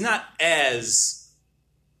is not as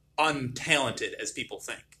untalented as people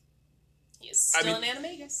think. He is still an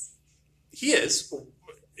animagus. He is.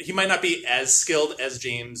 He might not be as skilled as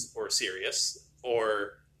James or Sirius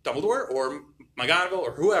or Dumbledore or McGonagall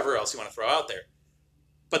or whoever else you want to throw out there.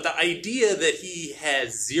 But the idea that he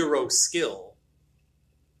has zero skill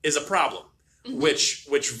is a problem, which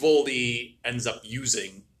Voldy ends up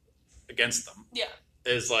using against them. Yeah.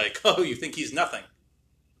 Is like, oh, you think he's nothing?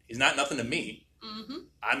 He's not nothing to me. Mm-hmm.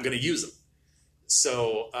 I'm going to use him.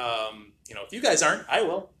 So, if you guys aren't, I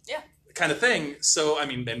will. Yeah. Kind of thing. So, I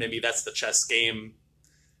mean, then maybe that's the chess game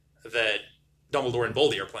that Dumbledore and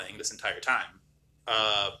Voldy are playing this entire time,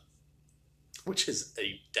 which is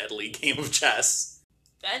a deadly game of chess.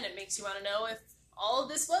 Then it makes you want to know if all of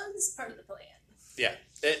this was part of the plan. Yeah,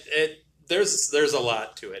 there's a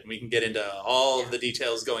lot to it, and we can get into all of the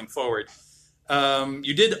details going forward.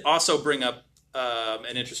 You did also bring up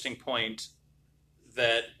an interesting point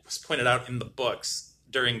that was pointed out in the books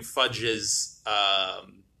during Fudge's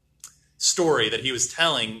story that he was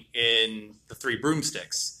telling in The Three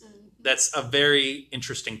Broomsticks. Mm-hmm. That's a very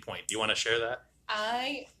interesting point. Do you want to share that?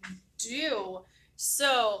 I do.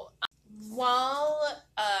 So, while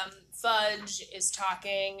Fudge is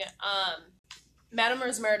talking, Madame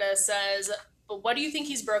Rosmerta says, "But what do you think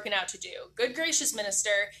he's broken out to do? Good gracious,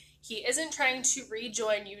 Minister, he isn't trying to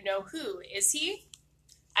rejoin you-know-who, is he?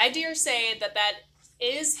 I dare say that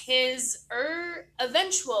is his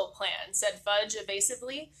eventual plan," said Fudge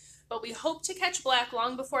evasively, "but we hope to catch Black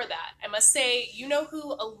long before that. I must say,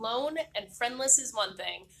 you-know-who alone and friendless is one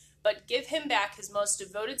thing, but give him back his most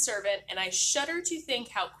devoted servant, and I shudder to think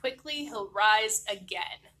how quickly he'll rise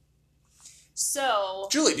again." So...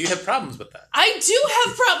 Julie, do you have problems with that? I do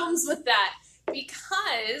have problems with that,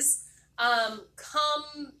 because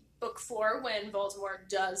come book 4, when Voldemort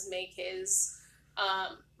does make his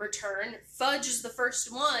return, Fudge is the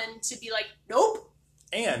first one to be like, nope,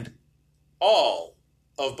 and all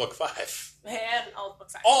of book 5. And all of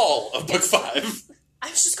book 5. All of book 5. I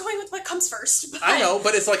was just going with what comes first. But I know,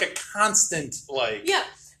 but it's like a constant, like... Yeah.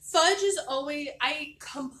 Fudge is always... I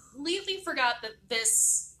completely forgot that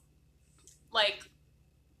this, like,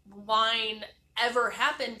 line ever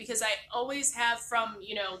happened, because I always have from,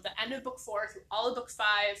 you know, the end of book 4 through all of book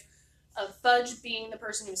 5 of Fudge being the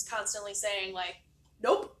person who's constantly saying, like,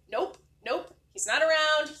 nope, nope, nope, he's not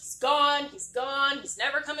around, he's gone, he's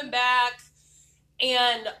never coming back.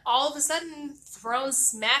 And all of a sudden, thrown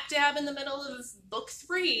smack dab in the middle of book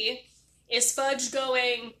 3, is Fudge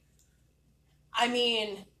going, I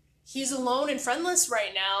mean, he's alone and friendless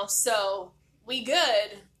right now, so we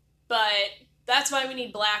good, but that's why we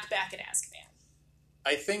need Black back at Azkaban.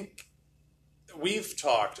 I think we've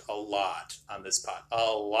talked a lot on this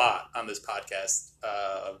podcast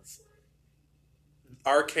of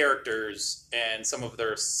our characters and some of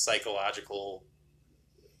their psychological,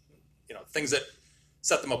 you know, things that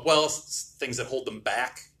set them up well, things that hold them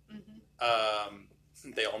back.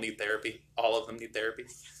 Mm-hmm. They all need therapy. All of them need therapy,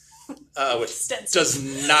 which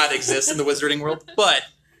does not exist in the wizarding world. But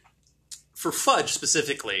for Fudge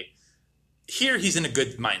specifically, here he's in a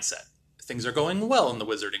good mindset. Things are going well in the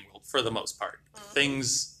wizarding world for the most part. Mm-hmm.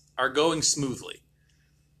 Things are going smoothly.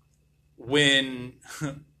 When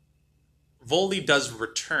Voldy does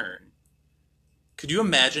return, could you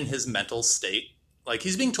imagine his mental state? Like,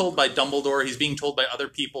 he's being told by Dumbledore, he's being told by other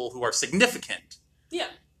people who are significant,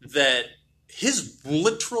 that his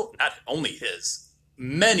literal, not only his,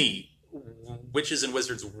 many witches and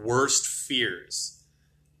wizards' worst fears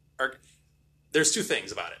are... There's two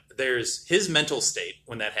things about it. There's his mental state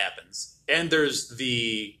when that happens, and there's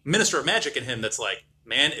the Minister of Magic in him that's like,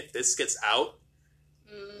 man, if this gets out,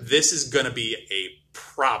 this is going to be a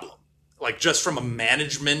problem. Like, just from a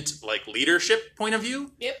management, like, leadership point of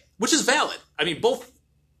view, which is valid. I mean, both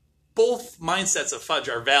mindsets of Fudge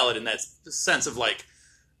are valid in that sense of, like,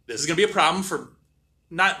 this is going to be a problem for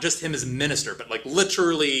not just him as minister, but, like,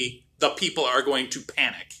 literally the people are going to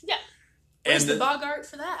panic. Yeah. Where's the Boggart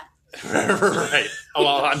for that? Right. Oh,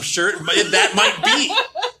 well, I'm sure that might be.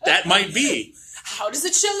 That might be. How does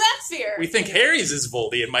it show that fear? We think Harry's is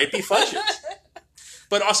Voldy. It might be Fudge's.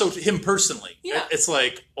 But also him personally. Yeah. It's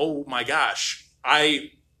like, oh my gosh,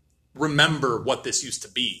 I remember what this used to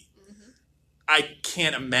be. Mm-hmm. I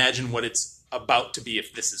can't imagine what it's about to be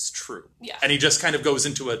if this is true. Yeah. And he just kind of goes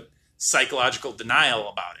into a psychological denial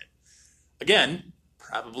about it. Again,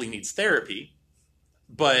 probably needs therapy,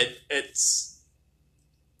 but it's...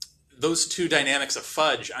 Those two dynamics of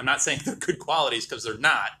Fudge, I'm not saying they're good qualities because they're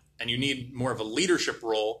not, and you need more of a leadership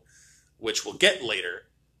role, which we'll get later,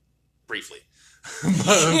 briefly.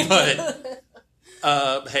 but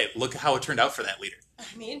hey, look how it turned out for that leader. I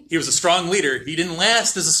mean, he was a strong leader. He didn't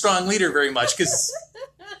last as a strong leader very much because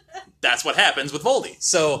that's what happens with Voldy.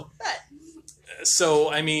 So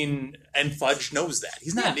I mean, and Fudge knows that.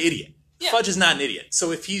 He's not an idiot. Yeah. Fudge is not an idiot.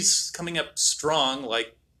 So if he's coming up strong,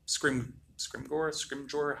 like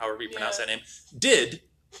Scrimgeour, however you pronounce that name, did,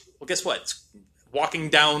 well, guess what? Walking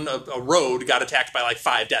down a road, got attacked by like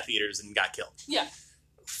 5 Death Eaters and got killed. Yeah.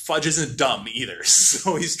 Fudge isn't dumb either.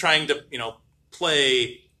 So he's trying to, you know,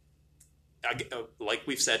 play, like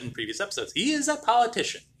we've said in previous episodes, he is a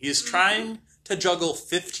politician. He is trying to juggle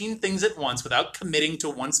 15 things at once without committing to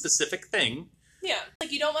one specific thing. Yeah.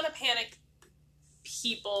 Like, you don't want to panic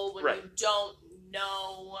people when you don't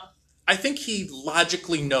know. I think he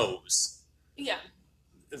logically knows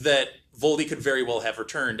that Voldy could very well have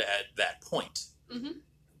returned at that point. Mm-hmm.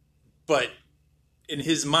 But in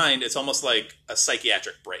his mind, it's almost like a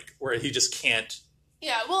psychiatric break where he just can't.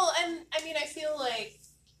 Yeah, well, and I mean, I feel like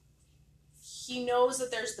he knows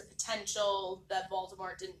that there's the potential that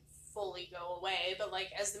Voldemort didn't fully go away, but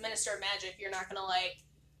like as the Minister of Magic, you're not going to like,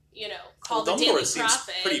 you know, call the Daily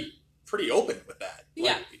Prophet. Seems pretty open with that.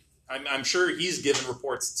 Yeah. Like, I'm sure he's given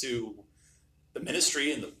reports to the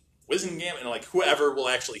Ministry and the Wizengamot and like whoever will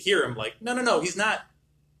actually hear him. Like, no, he's not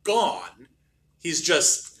gone. He's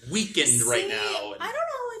just weakened right now. And... I don't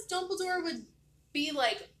know if Dumbledore would be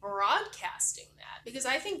like broadcasting that, because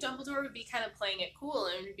I think Dumbledore would be kind of playing it cool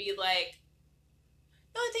and would be like,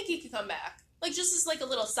 no, I think he could come back. Like, just as like a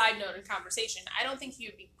little side note in conversation, I don't think he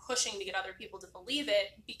would be pushing to get other people to believe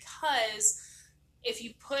it, because if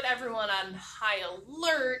you put everyone on high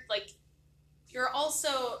alert, like, you're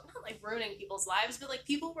also not like ruining people's lives, but like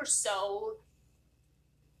people were so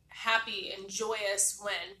happy and joyous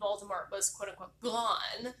when Voldemort was quote unquote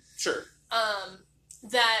gone. Sure.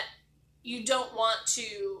 That you don't want to,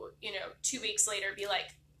 you know, 2 weeks later be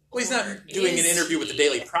like, well, he's not doing an interview with the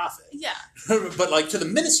Daily Prophet. Yeah. But like to the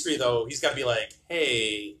Ministry though, he's got to be like,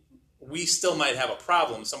 hey, we still might have a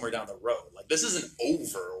problem somewhere down the road. Like, this isn't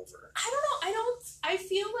over. I don't know. I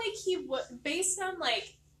feel like he would, based on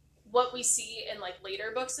like what we see in like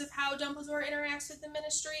later books of how Dumbledore interacts with the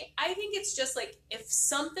Ministry. I think it's just like if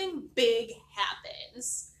something big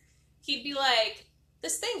happens, he'd be like,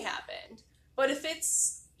 "This thing happened." But if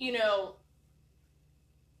it's, you know,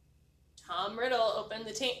 Tom Riddle opened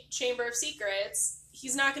the Chamber of Secrets,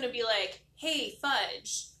 he's not going to be like, "Hey,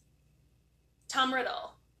 Fudge, Tom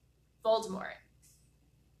Riddle, Voldemort,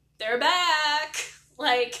 they're back."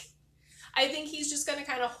 Like, I think he's just going to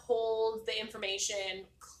kind of hold the information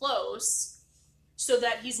close so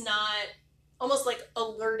that he's not almost like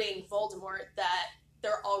alerting Voldemort that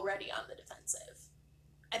they're already on the defensive.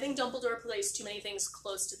 I think Dumbledore plays too many things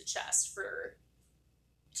close to the chest for...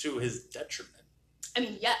 To his detriment. I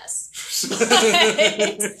mean, yes. But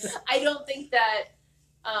I don't think that...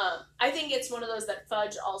 I think it's one of those that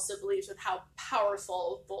Fudge also believes with how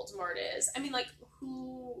powerful Voldemort is. I mean, like,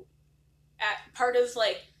 part of,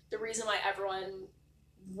 like, the reason why everyone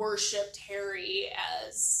worshipped Harry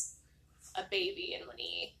as a baby and when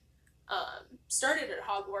he started at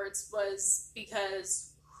Hogwarts was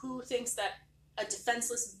because who thinks that a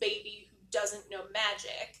defenseless baby who doesn't know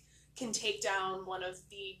magic can take down one of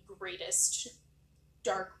the greatest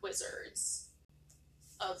dark wizards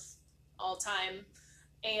of all time?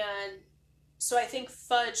 And so I think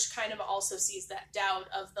Fudge kind of also sees that doubt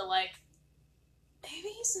of the, like, maybe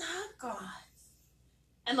he's not gone.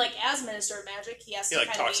 And, like, as Minister of Magic, he has to He, like,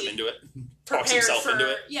 kind talks of him be into it. Talks himself into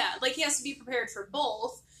it. Yeah, like, he has to be prepared for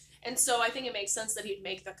both. And so I think it makes sense that he'd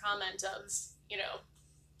make the comment of, you know,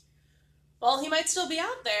 well, he might still be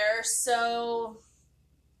out there, so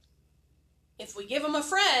if we give him a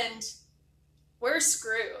friend, we're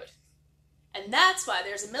screwed. And that's why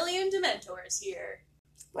there's a million Dementors here.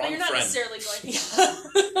 Wrong but you're not friend. necessarily going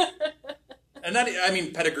to... And that, I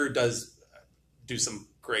mean, Pettigrew does do some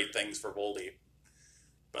great things for Voldy.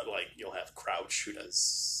 But, like, you'll have Crouch, who does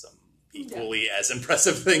some equally as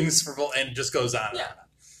impressive things for Voldy, and it just goes on and on.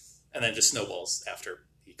 And then just snowballs after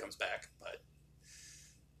he comes back. But,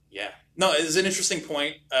 yeah. No, it's an interesting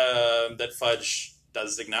point that Fudge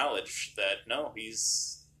does acknowledge that, no,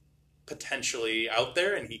 he's potentially out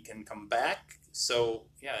there and he can come back. So,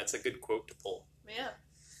 yeah, it's a good quote to pull. Yeah.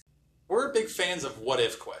 We're big fans of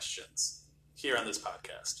what-if questions here on this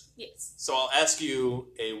podcast. Yes. So I'll ask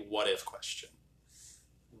you a what-if question.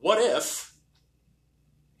 What if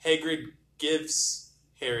Hagrid gives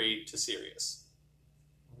Harry to Sirius?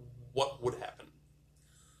 What would happen?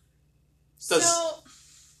 So,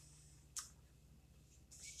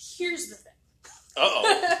 here's the thing.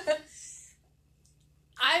 Uh-oh.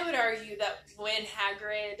 I would argue that when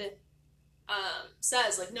Hagrid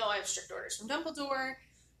says, like, no, I have strict orders from Dumbledore,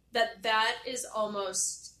 that is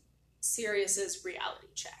almost Sirius's reality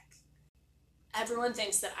check. Everyone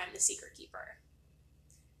thinks that I'm the secret keeper.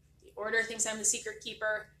 The Order thinks I'm the secret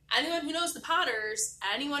keeper. Anyone who knows the Potters,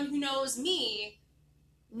 anyone who knows me,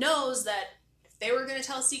 knows that if they were going to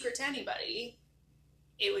tell a secret to anybody,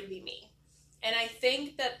 it would be me. And I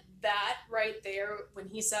think that right there, when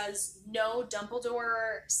he says, no,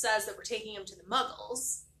 Dumbledore says that we're taking him to the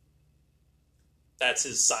Muggles. That's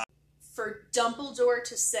his sign. For Dumbledore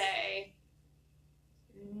to say,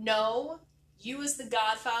 no, you as the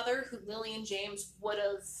godfather who Lily and James would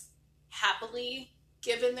have happily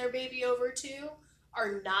given their baby over to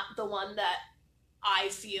are not the one that I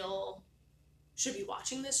feel should be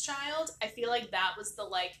watching this child. I feel like that was the,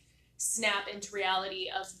 like, snap into reality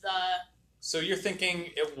of the... So you're thinking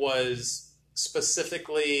it was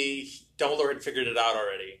specifically Dumbledore had figured it out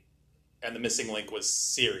already, and the missing link was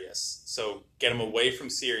Sirius. So get him away from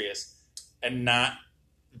Sirius, and not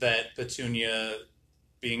that Petunia,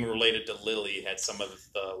 being related to Lily, had some of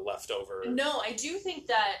the leftover... No, I do think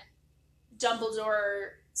that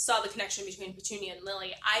Dumbledore saw the connection between Petunia and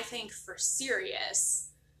Lily. I think for Sirius,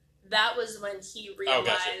 that was when he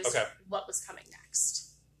realized what was coming next.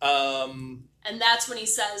 And that's when he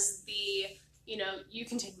says you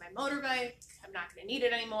can take my motorbike, I'm not going to need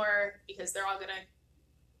it anymore, because they're all going to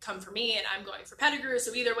come for me, and I'm going for Pettigrew,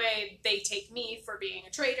 so either way, they take me for being a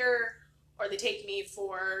traitor, or they take me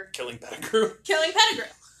for... Killing Pettigrew.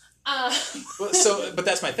 But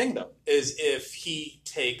that's my thing, though, is if he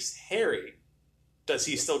takes Harry, does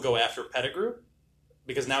he still go after Pettigrew?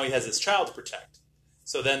 Because now he has his child to protect.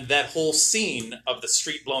 So then that whole scene of the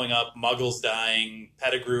street blowing up, Muggles dying,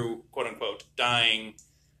 Pettigrew, quote-unquote, dying,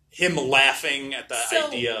 him laughing at the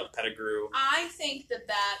idea of Pettigrew. I think that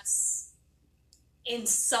that's, in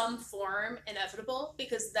some form, inevitable,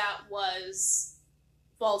 because that was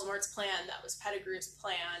Voldemort's plan, that was Pettigrew's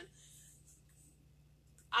plan.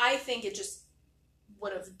 I think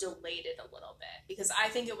would have delayed it a little bit, because I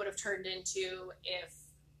think it would have turned into, if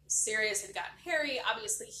Sirius had gotten Harry,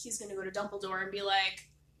 obviously he's going to go to Dumbledore and be like,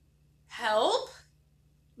 help,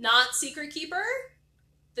 not Secret Keeper,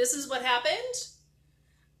 this is what happened.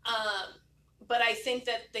 But I think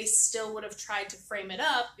that they still would have tried to frame it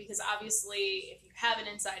up, because obviously if you have an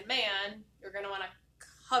inside man, you're going to want to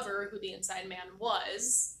cover who the inside man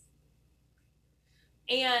was.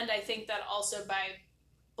 And I think that also by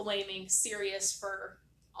blaming Sirius for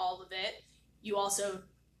all of it, you also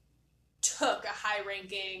took a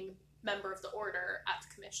high-ranking member of the Order at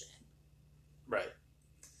the Commission. Right.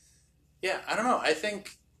 Yeah, I don't know. I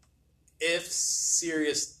think if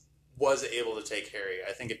Sirius was able to take Harry,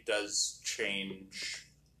 I think it does change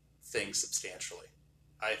things substantially.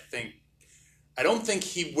 I don't think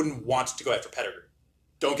he wouldn't want to go after Pettigrew.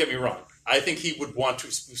 Don't get me wrong. I think he would want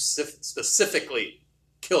to specifically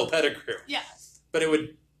kill Pettigrew. Yeah. But it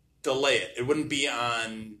would delay it. It wouldn't be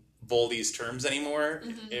on Voldy's terms anymore.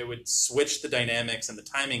 Mm-hmm. It would switch the dynamics, and the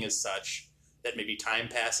timing is such that maybe time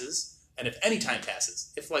passes. And if any time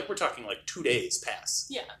passes, if like we're talking like 2 days pass.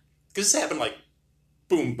 Yeah. Because this happened like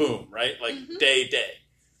boom, boom, right? Like day.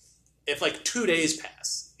 If like 2 days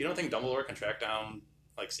pass, you don't think Dumbledore can track down,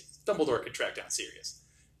 like Dumbledore could track down Sirius.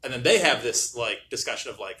 And then they have this like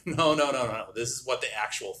discussion of like, no, this is what the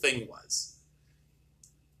actual thing was.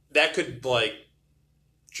 That could like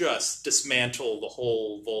just dismantle the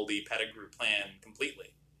whole Voldy Pettigrew plan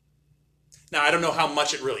completely. Now, I don't know how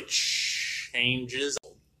much it really changes.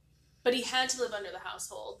 But he had to live under the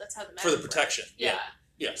household. That's how the magic For the worked. protection. Yeah.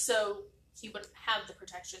 So he wouldn't have the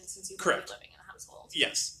protection since he Correct. wouldn't be living in a household.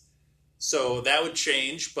 Yes. So that would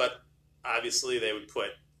change, but obviously they would put,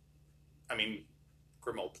 I mean,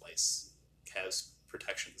 Grimmauld Place has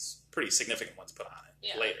protections, pretty significant ones put on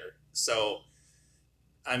it later. So,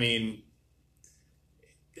 I mean,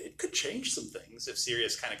 it could change some things if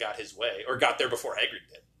Sirius kind of got his way, or got there before Hagrid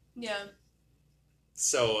did. Yeah.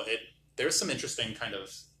 So there's some interesting kind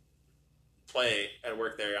of play at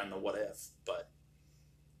work there on the what if, but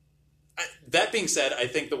that being said, I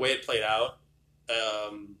think the way it played out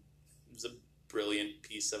was a brilliant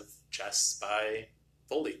piece of chess by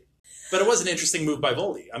Voldy. But it was an interesting move by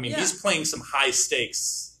Voldy. I mean, he's playing some high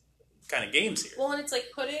stakes kind of games here. Well, and it's like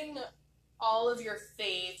putting all of your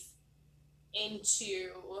faith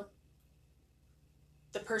into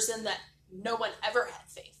the person that no one ever had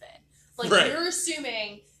faith in. Like, right. You're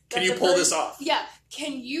assuming that can you pull this off? Yeah.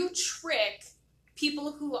 Can you trick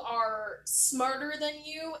people who are smarter than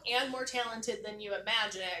you and more talented than you at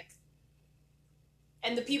magic,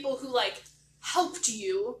 and the people who, like, helped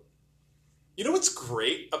you? You know what's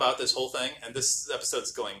great about this whole thing? And this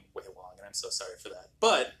episode's going way long, and I'm so sorry for that.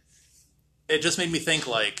 But it just made me think,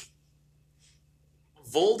 like,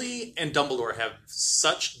 Voldy and Dumbledore have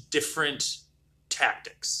such different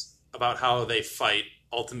tactics about how they fight,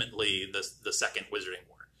 ultimately, the Second Wizarding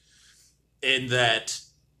War. In that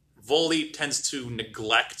Voldy tends to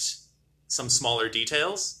neglect some smaller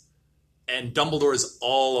details, and Dumbledore is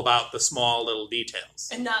all about the small little details.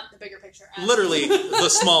 And not the bigger picture. Literally, the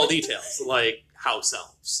small details, like house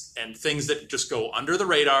elves, and things that just go under the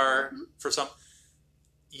radar for some.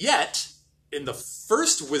 Yet, in the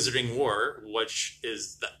first Wizarding War, which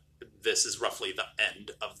is this is roughly the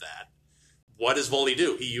end of that, what does Voldy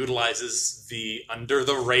do? He utilizes the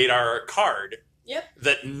under-the-radar card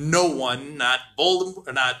that no one, not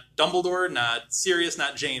Dumbledore, not Sirius,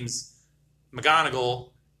 not James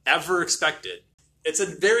McGonagall, ever expected. It's a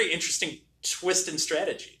very interesting twist in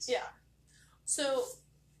strategies. Yeah. So,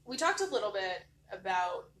 we talked a little bit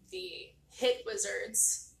about the hit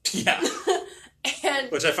wizards. Yeah.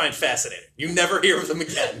 And which I find fascinating. You never hear of them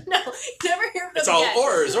again. No, never hear of them it's all again.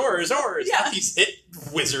 Ors. Yeah. Not these hit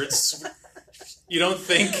wizards. You don't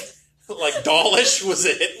think, like, Dawlish was a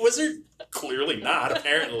hit wizard? Clearly not,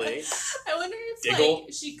 apparently. I wonder if, Diggle.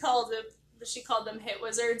 like, she called them hit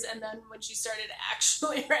wizards, and then when she started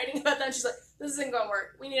actually writing about them, she's like, this isn't going to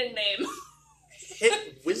work. We need a name.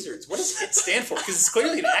 Hit wizards. What does hit stand for? Because it's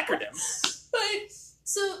clearly an acronym. But,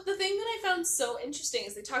 so the thing that I found so interesting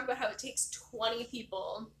is they talk about how it takes 20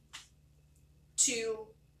 people to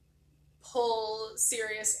pull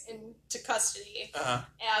Sirius into custody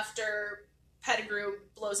after Pettigrew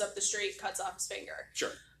blows up the street, cuts off his finger.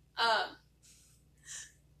 Sure.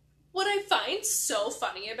 What I find so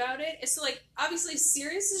funny about it is, so, like, obviously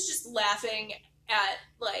Sirius is just laughing at,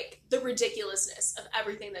 like, the ridiculousness of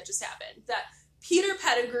everything that just happened. That Peter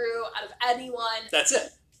Pettigrew, out of anyone, that's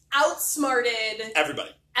it, outsmarted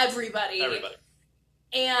everybody.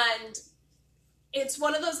 And it's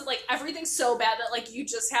one of those that, like, everything's so bad that, like, you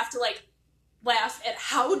just have to, like, laugh at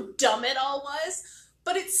how dumb it all was.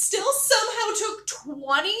 but it still somehow took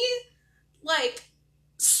 20, like,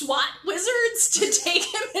 SWAT wizards to take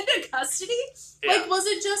him into custody. Yeah. Like, was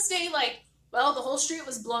it just a, like, well, the whole street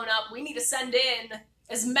was blown up, we need to send in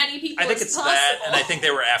as many people I think as it's possible. that, and I think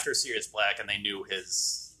they were after Sirius Black, and they knew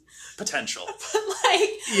his potential. But, like,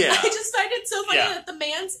 Yeah. I just find it so funny Yeah. that the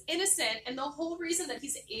man's innocent, and the whole reason that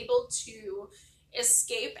he's able to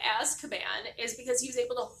escape Azkaban is because he was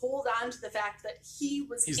able to hold on to the fact that he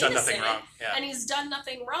was He's innocent, done nothing wrong. Yeah. and he's done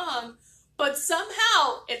nothing wrong, but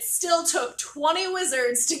somehow it still took 20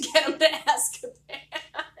 wizards to get him to Azkaban.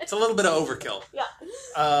 It's a little bit of overkill.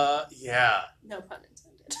 Yeah. Yeah. No pun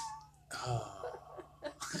intended. Oh.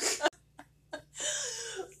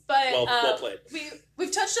 But Well played.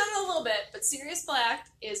 we've touched on it a little bit, but Sirius Black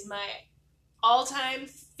is my all-time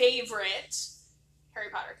favorite Harry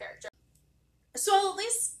Potter character. So I'll at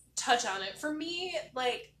least touch on it. For me,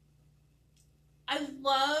 like, I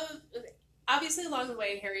love, obviously along the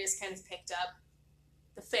way, Harry has kind of picked up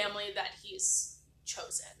the family that he's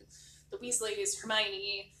chosen. The Weasleys,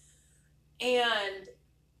 Hermione, and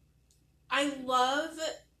I love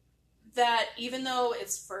that even though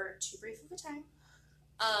it's for too brief of a time,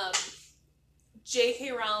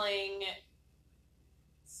 J.K. Rowling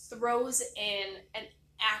throws in an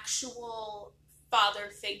actual father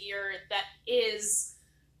figure that is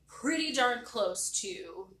pretty darn close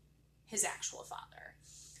to his actual father.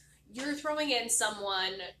 You're throwing in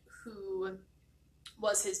someone who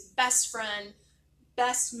was his best friend,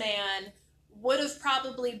 best man, would have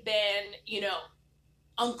probably been, you know,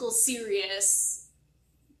 Uncle Sirius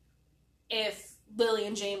if Lily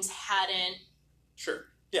and James hadn't Sure.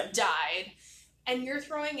 Yeah. died. And you're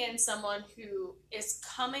throwing in someone who is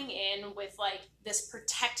coming in with, like, this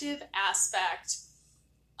protective aspect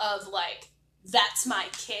of, like, that's my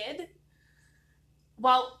kid,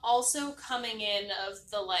 while also coming in of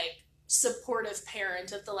the, like, supportive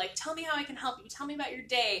parent of the, like, tell me how I can help you, tell me about your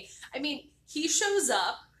day. I mean, he shows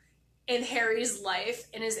up in Harry's life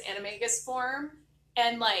in his Animagus form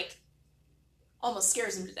and, like, almost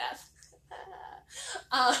scares him to death.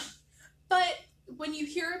 But when you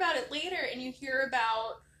hear about it later and you hear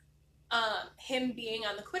about him being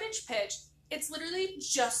on the Quidditch pitch, it's literally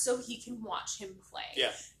just so he can watch him play.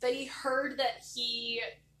 Yeah. That he heard that he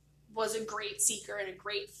was a great seeker and a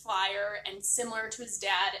great flyer and similar to his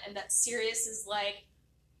dad, and that Sirius is like,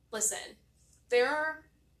 listen, there are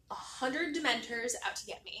 100 Dementors out to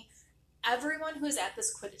get me. Everyone who is at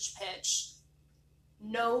this Quidditch pitch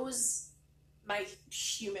knows my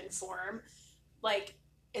human form, like,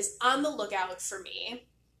 is on the lookout for me.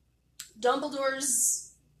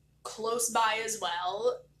 Dumbledore's close by as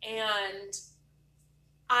well, and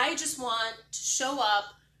I just want to show up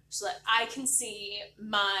so that I can see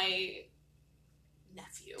my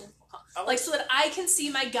nephew. Like, so that I can see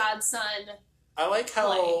my godson. I like how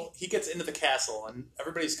play. he gets into the castle and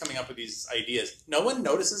everybody's coming up with these ideas. No one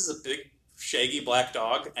notices a big, shaggy black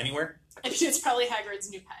dog anywhere. I mean, it's probably Hagrid's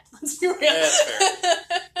new pet. Let's be real. Yeah, that's fair.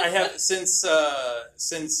 I have, since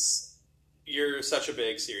you're such a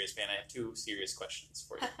big serious fan, I have two serious questions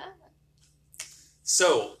for you.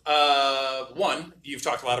 So, one, you've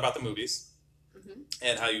talked a lot about the movies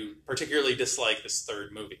and how you particularly dislike this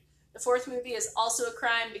third movie. The fourth movie is also a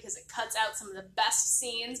crime because it cuts out some of the best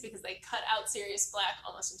scenes because they cut out Sirius Black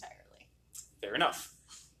almost entirely. Fair enough.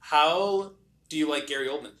 How do you like Gary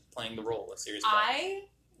Oldman playing the role of Sirius Black? I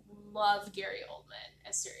love Gary Oldman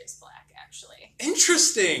as Sirius Black, actually.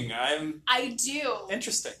 Interesting. I do.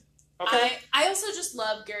 Interesting. Okay. I also just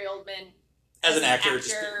love Gary Oldman as an actor.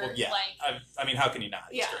 Just, like, I mean, how can you not?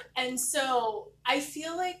 He's yeah. great. And so I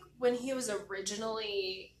feel like when he was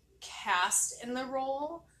originally cast in the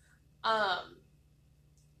role, I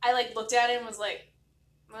like looked at it and was like,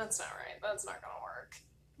 that's not right. That's not gonna work.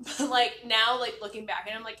 But like now, like looking back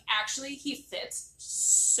at him, like actually he fits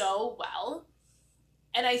so well.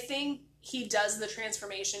 And I think he does the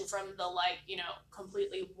transformation from the, like, you know,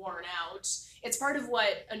 completely worn out. It's part of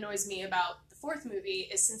what annoys me about the fourth movie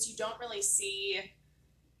is since you don't really see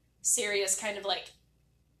Sirius kind of like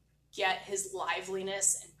get his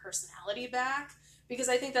liveliness and personality back, because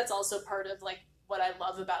I think that's also part of like what I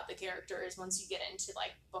love about the character is once you get into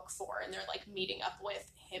like book 4 and they're like meeting up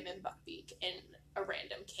with him and Buckbeak in a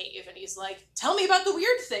random cave and he's like, tell me about the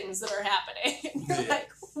weird things that are happening. And you're like,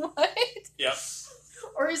 what? Yep.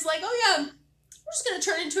 Or he's like, oh yeah, we're just going to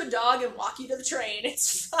turn into a dog and walk you to the train.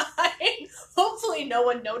 It's fine. Hopefully no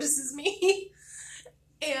one notices me.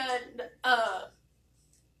 And I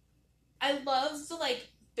love the like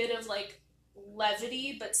bit of like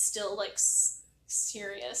levity but still like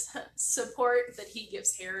serious support that he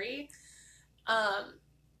gives Harry.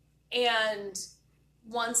 And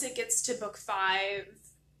once it gets to book 5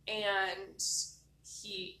 and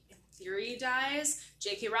he, in theory, dies,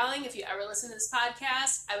 J.K. Rowling, if you ever listen to this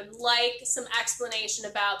podcast, I would like some explanation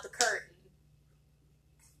about the curtain.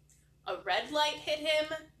 A red light hit him,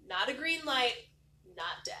 not a green light,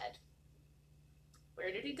 not dead.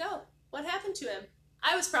 Where did he go? What happened to him?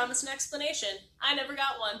 I was promised an explanation. I never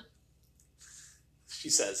got one. She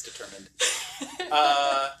says, determined.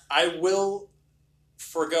 I will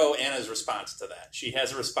forego Anna's response to that. She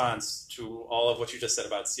has a response to all of what you just said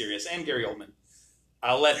about Sirius and Gary Oldman.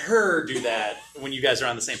 I'll let her do that when you guys are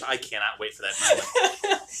on the same... I cannot wait for that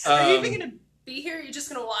moment. Are you even going to be here, or are you just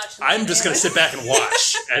going to watch? I'm just going to sit back and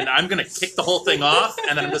watch, and I'm going to kick the whole thing off,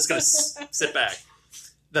 and then I'm just going to sit back.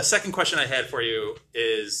 The second question I had for you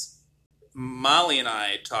is, Molly and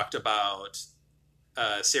I talked about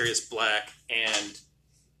Sirius Black and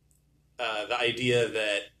the idea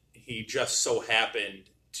that he just so happened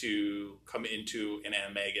to come into an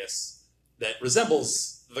animagus that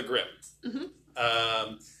resembles the Grimm. Mm-hmm.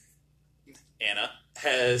 Anna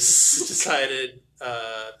has decided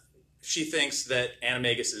she thinks that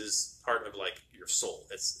animagus is part of like your soul.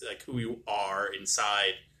 It's like who you are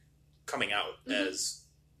inside, coming out as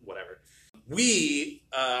whatever. We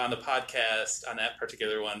on the podcast on that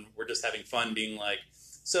particular one, we're just having fun, being like,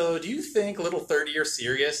 so do you think little 30-year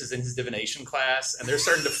Sirius is in his divination class and they're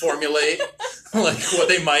starting to formulate like what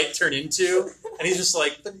they might turn into? And he's just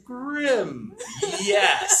like, the Grimm.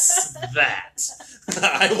 Yes, that.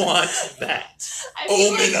 I want that.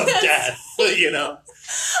 Omen of death, you know?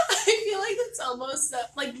 I feel like it's almost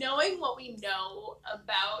like knowing what we know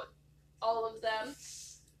about all of them,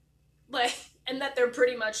 like, and that they're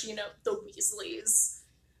pretty much, you know, the Weasleys.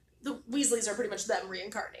 The Weasleys are pretty much them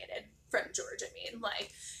reincarnated from George, I mean,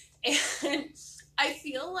 like, and I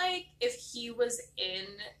feel like if he was in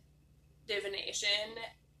divination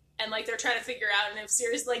and like they're trying to figure out, and if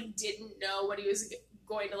Sirius like didn't know what he was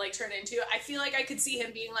going to like turn into, I feel like I could see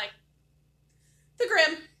him being like, the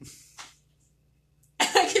Grimm. And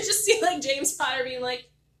I could just see like James Potter being like,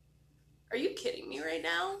 are you kidding me right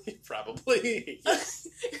now? Probably.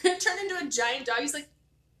 You're gonna turn into a giant dog. He's like,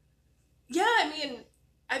 yeah, I mean,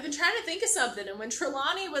 I've been trying to think of something, and when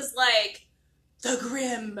Trelawney was like, the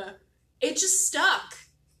Grimm, it just stuck.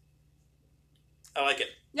 I like it.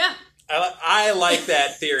 Yeah. I like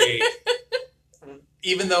that theory,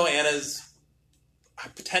 even though Anna's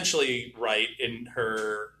potentially right in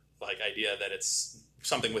her like idea that it's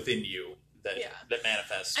something within you that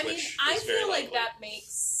manifests. I mean, I feel like that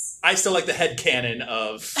makes... I still like the headcanon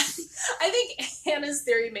of... I think Anna's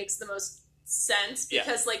theory makes the most sense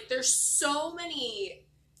because like there's so many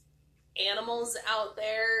animals out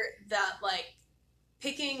there that like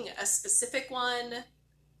picking a specific one,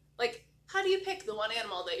 like how do you pick the one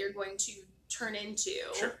animal that you're going to turn into?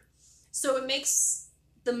 Sure. So it makes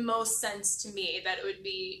the most sense to me that it would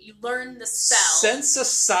be you learn the spell. Sense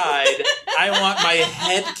aside, I want my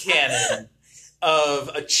headcanon of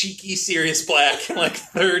a cheeky Sirius Black like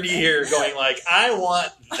 30-year going like, I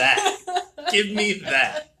want that. Give me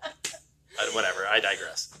that. But whatever, I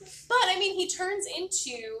digress. But I mean, he turns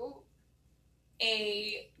into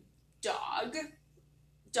a dog.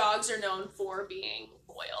 Dogs are known for being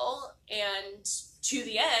loyal, and to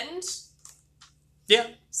the end,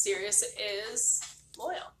 Sirius is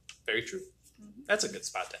loyal. Very true. That's a good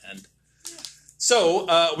spot to end.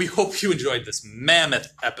 So, we hope you enjoyed this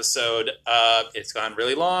mammoth episode. It's gone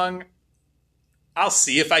really long. I'll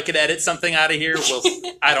see if I could edit something out of here.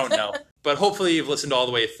 I don't know. But hopefully you've listened all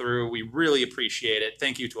the way through. We really appreciate it.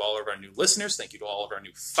 Thank you to all of our new listeners. Thank you to all of our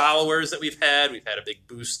new followers that we've had. We've had a big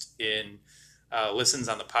boost in listens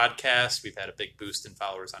on the podcast. We've had a big boost in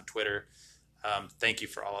followers on Twitter. Thank you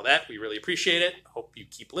for all of that. We really appreciate it. Hope you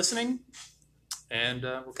keep listening. And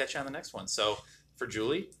we'll catch you on the next one. So for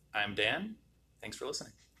Julie, I'm Dan. Thanks for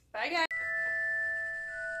listening. Bye, guys.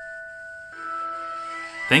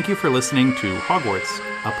 Thank you for listening to Hogwarts,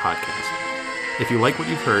 a podcast. If you like what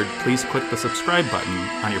you've heard, please click the subscribe button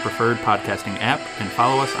on your preferred podcasting app and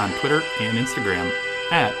follow us on Twitter and Instagram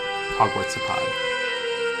at Hogwarts a Pod.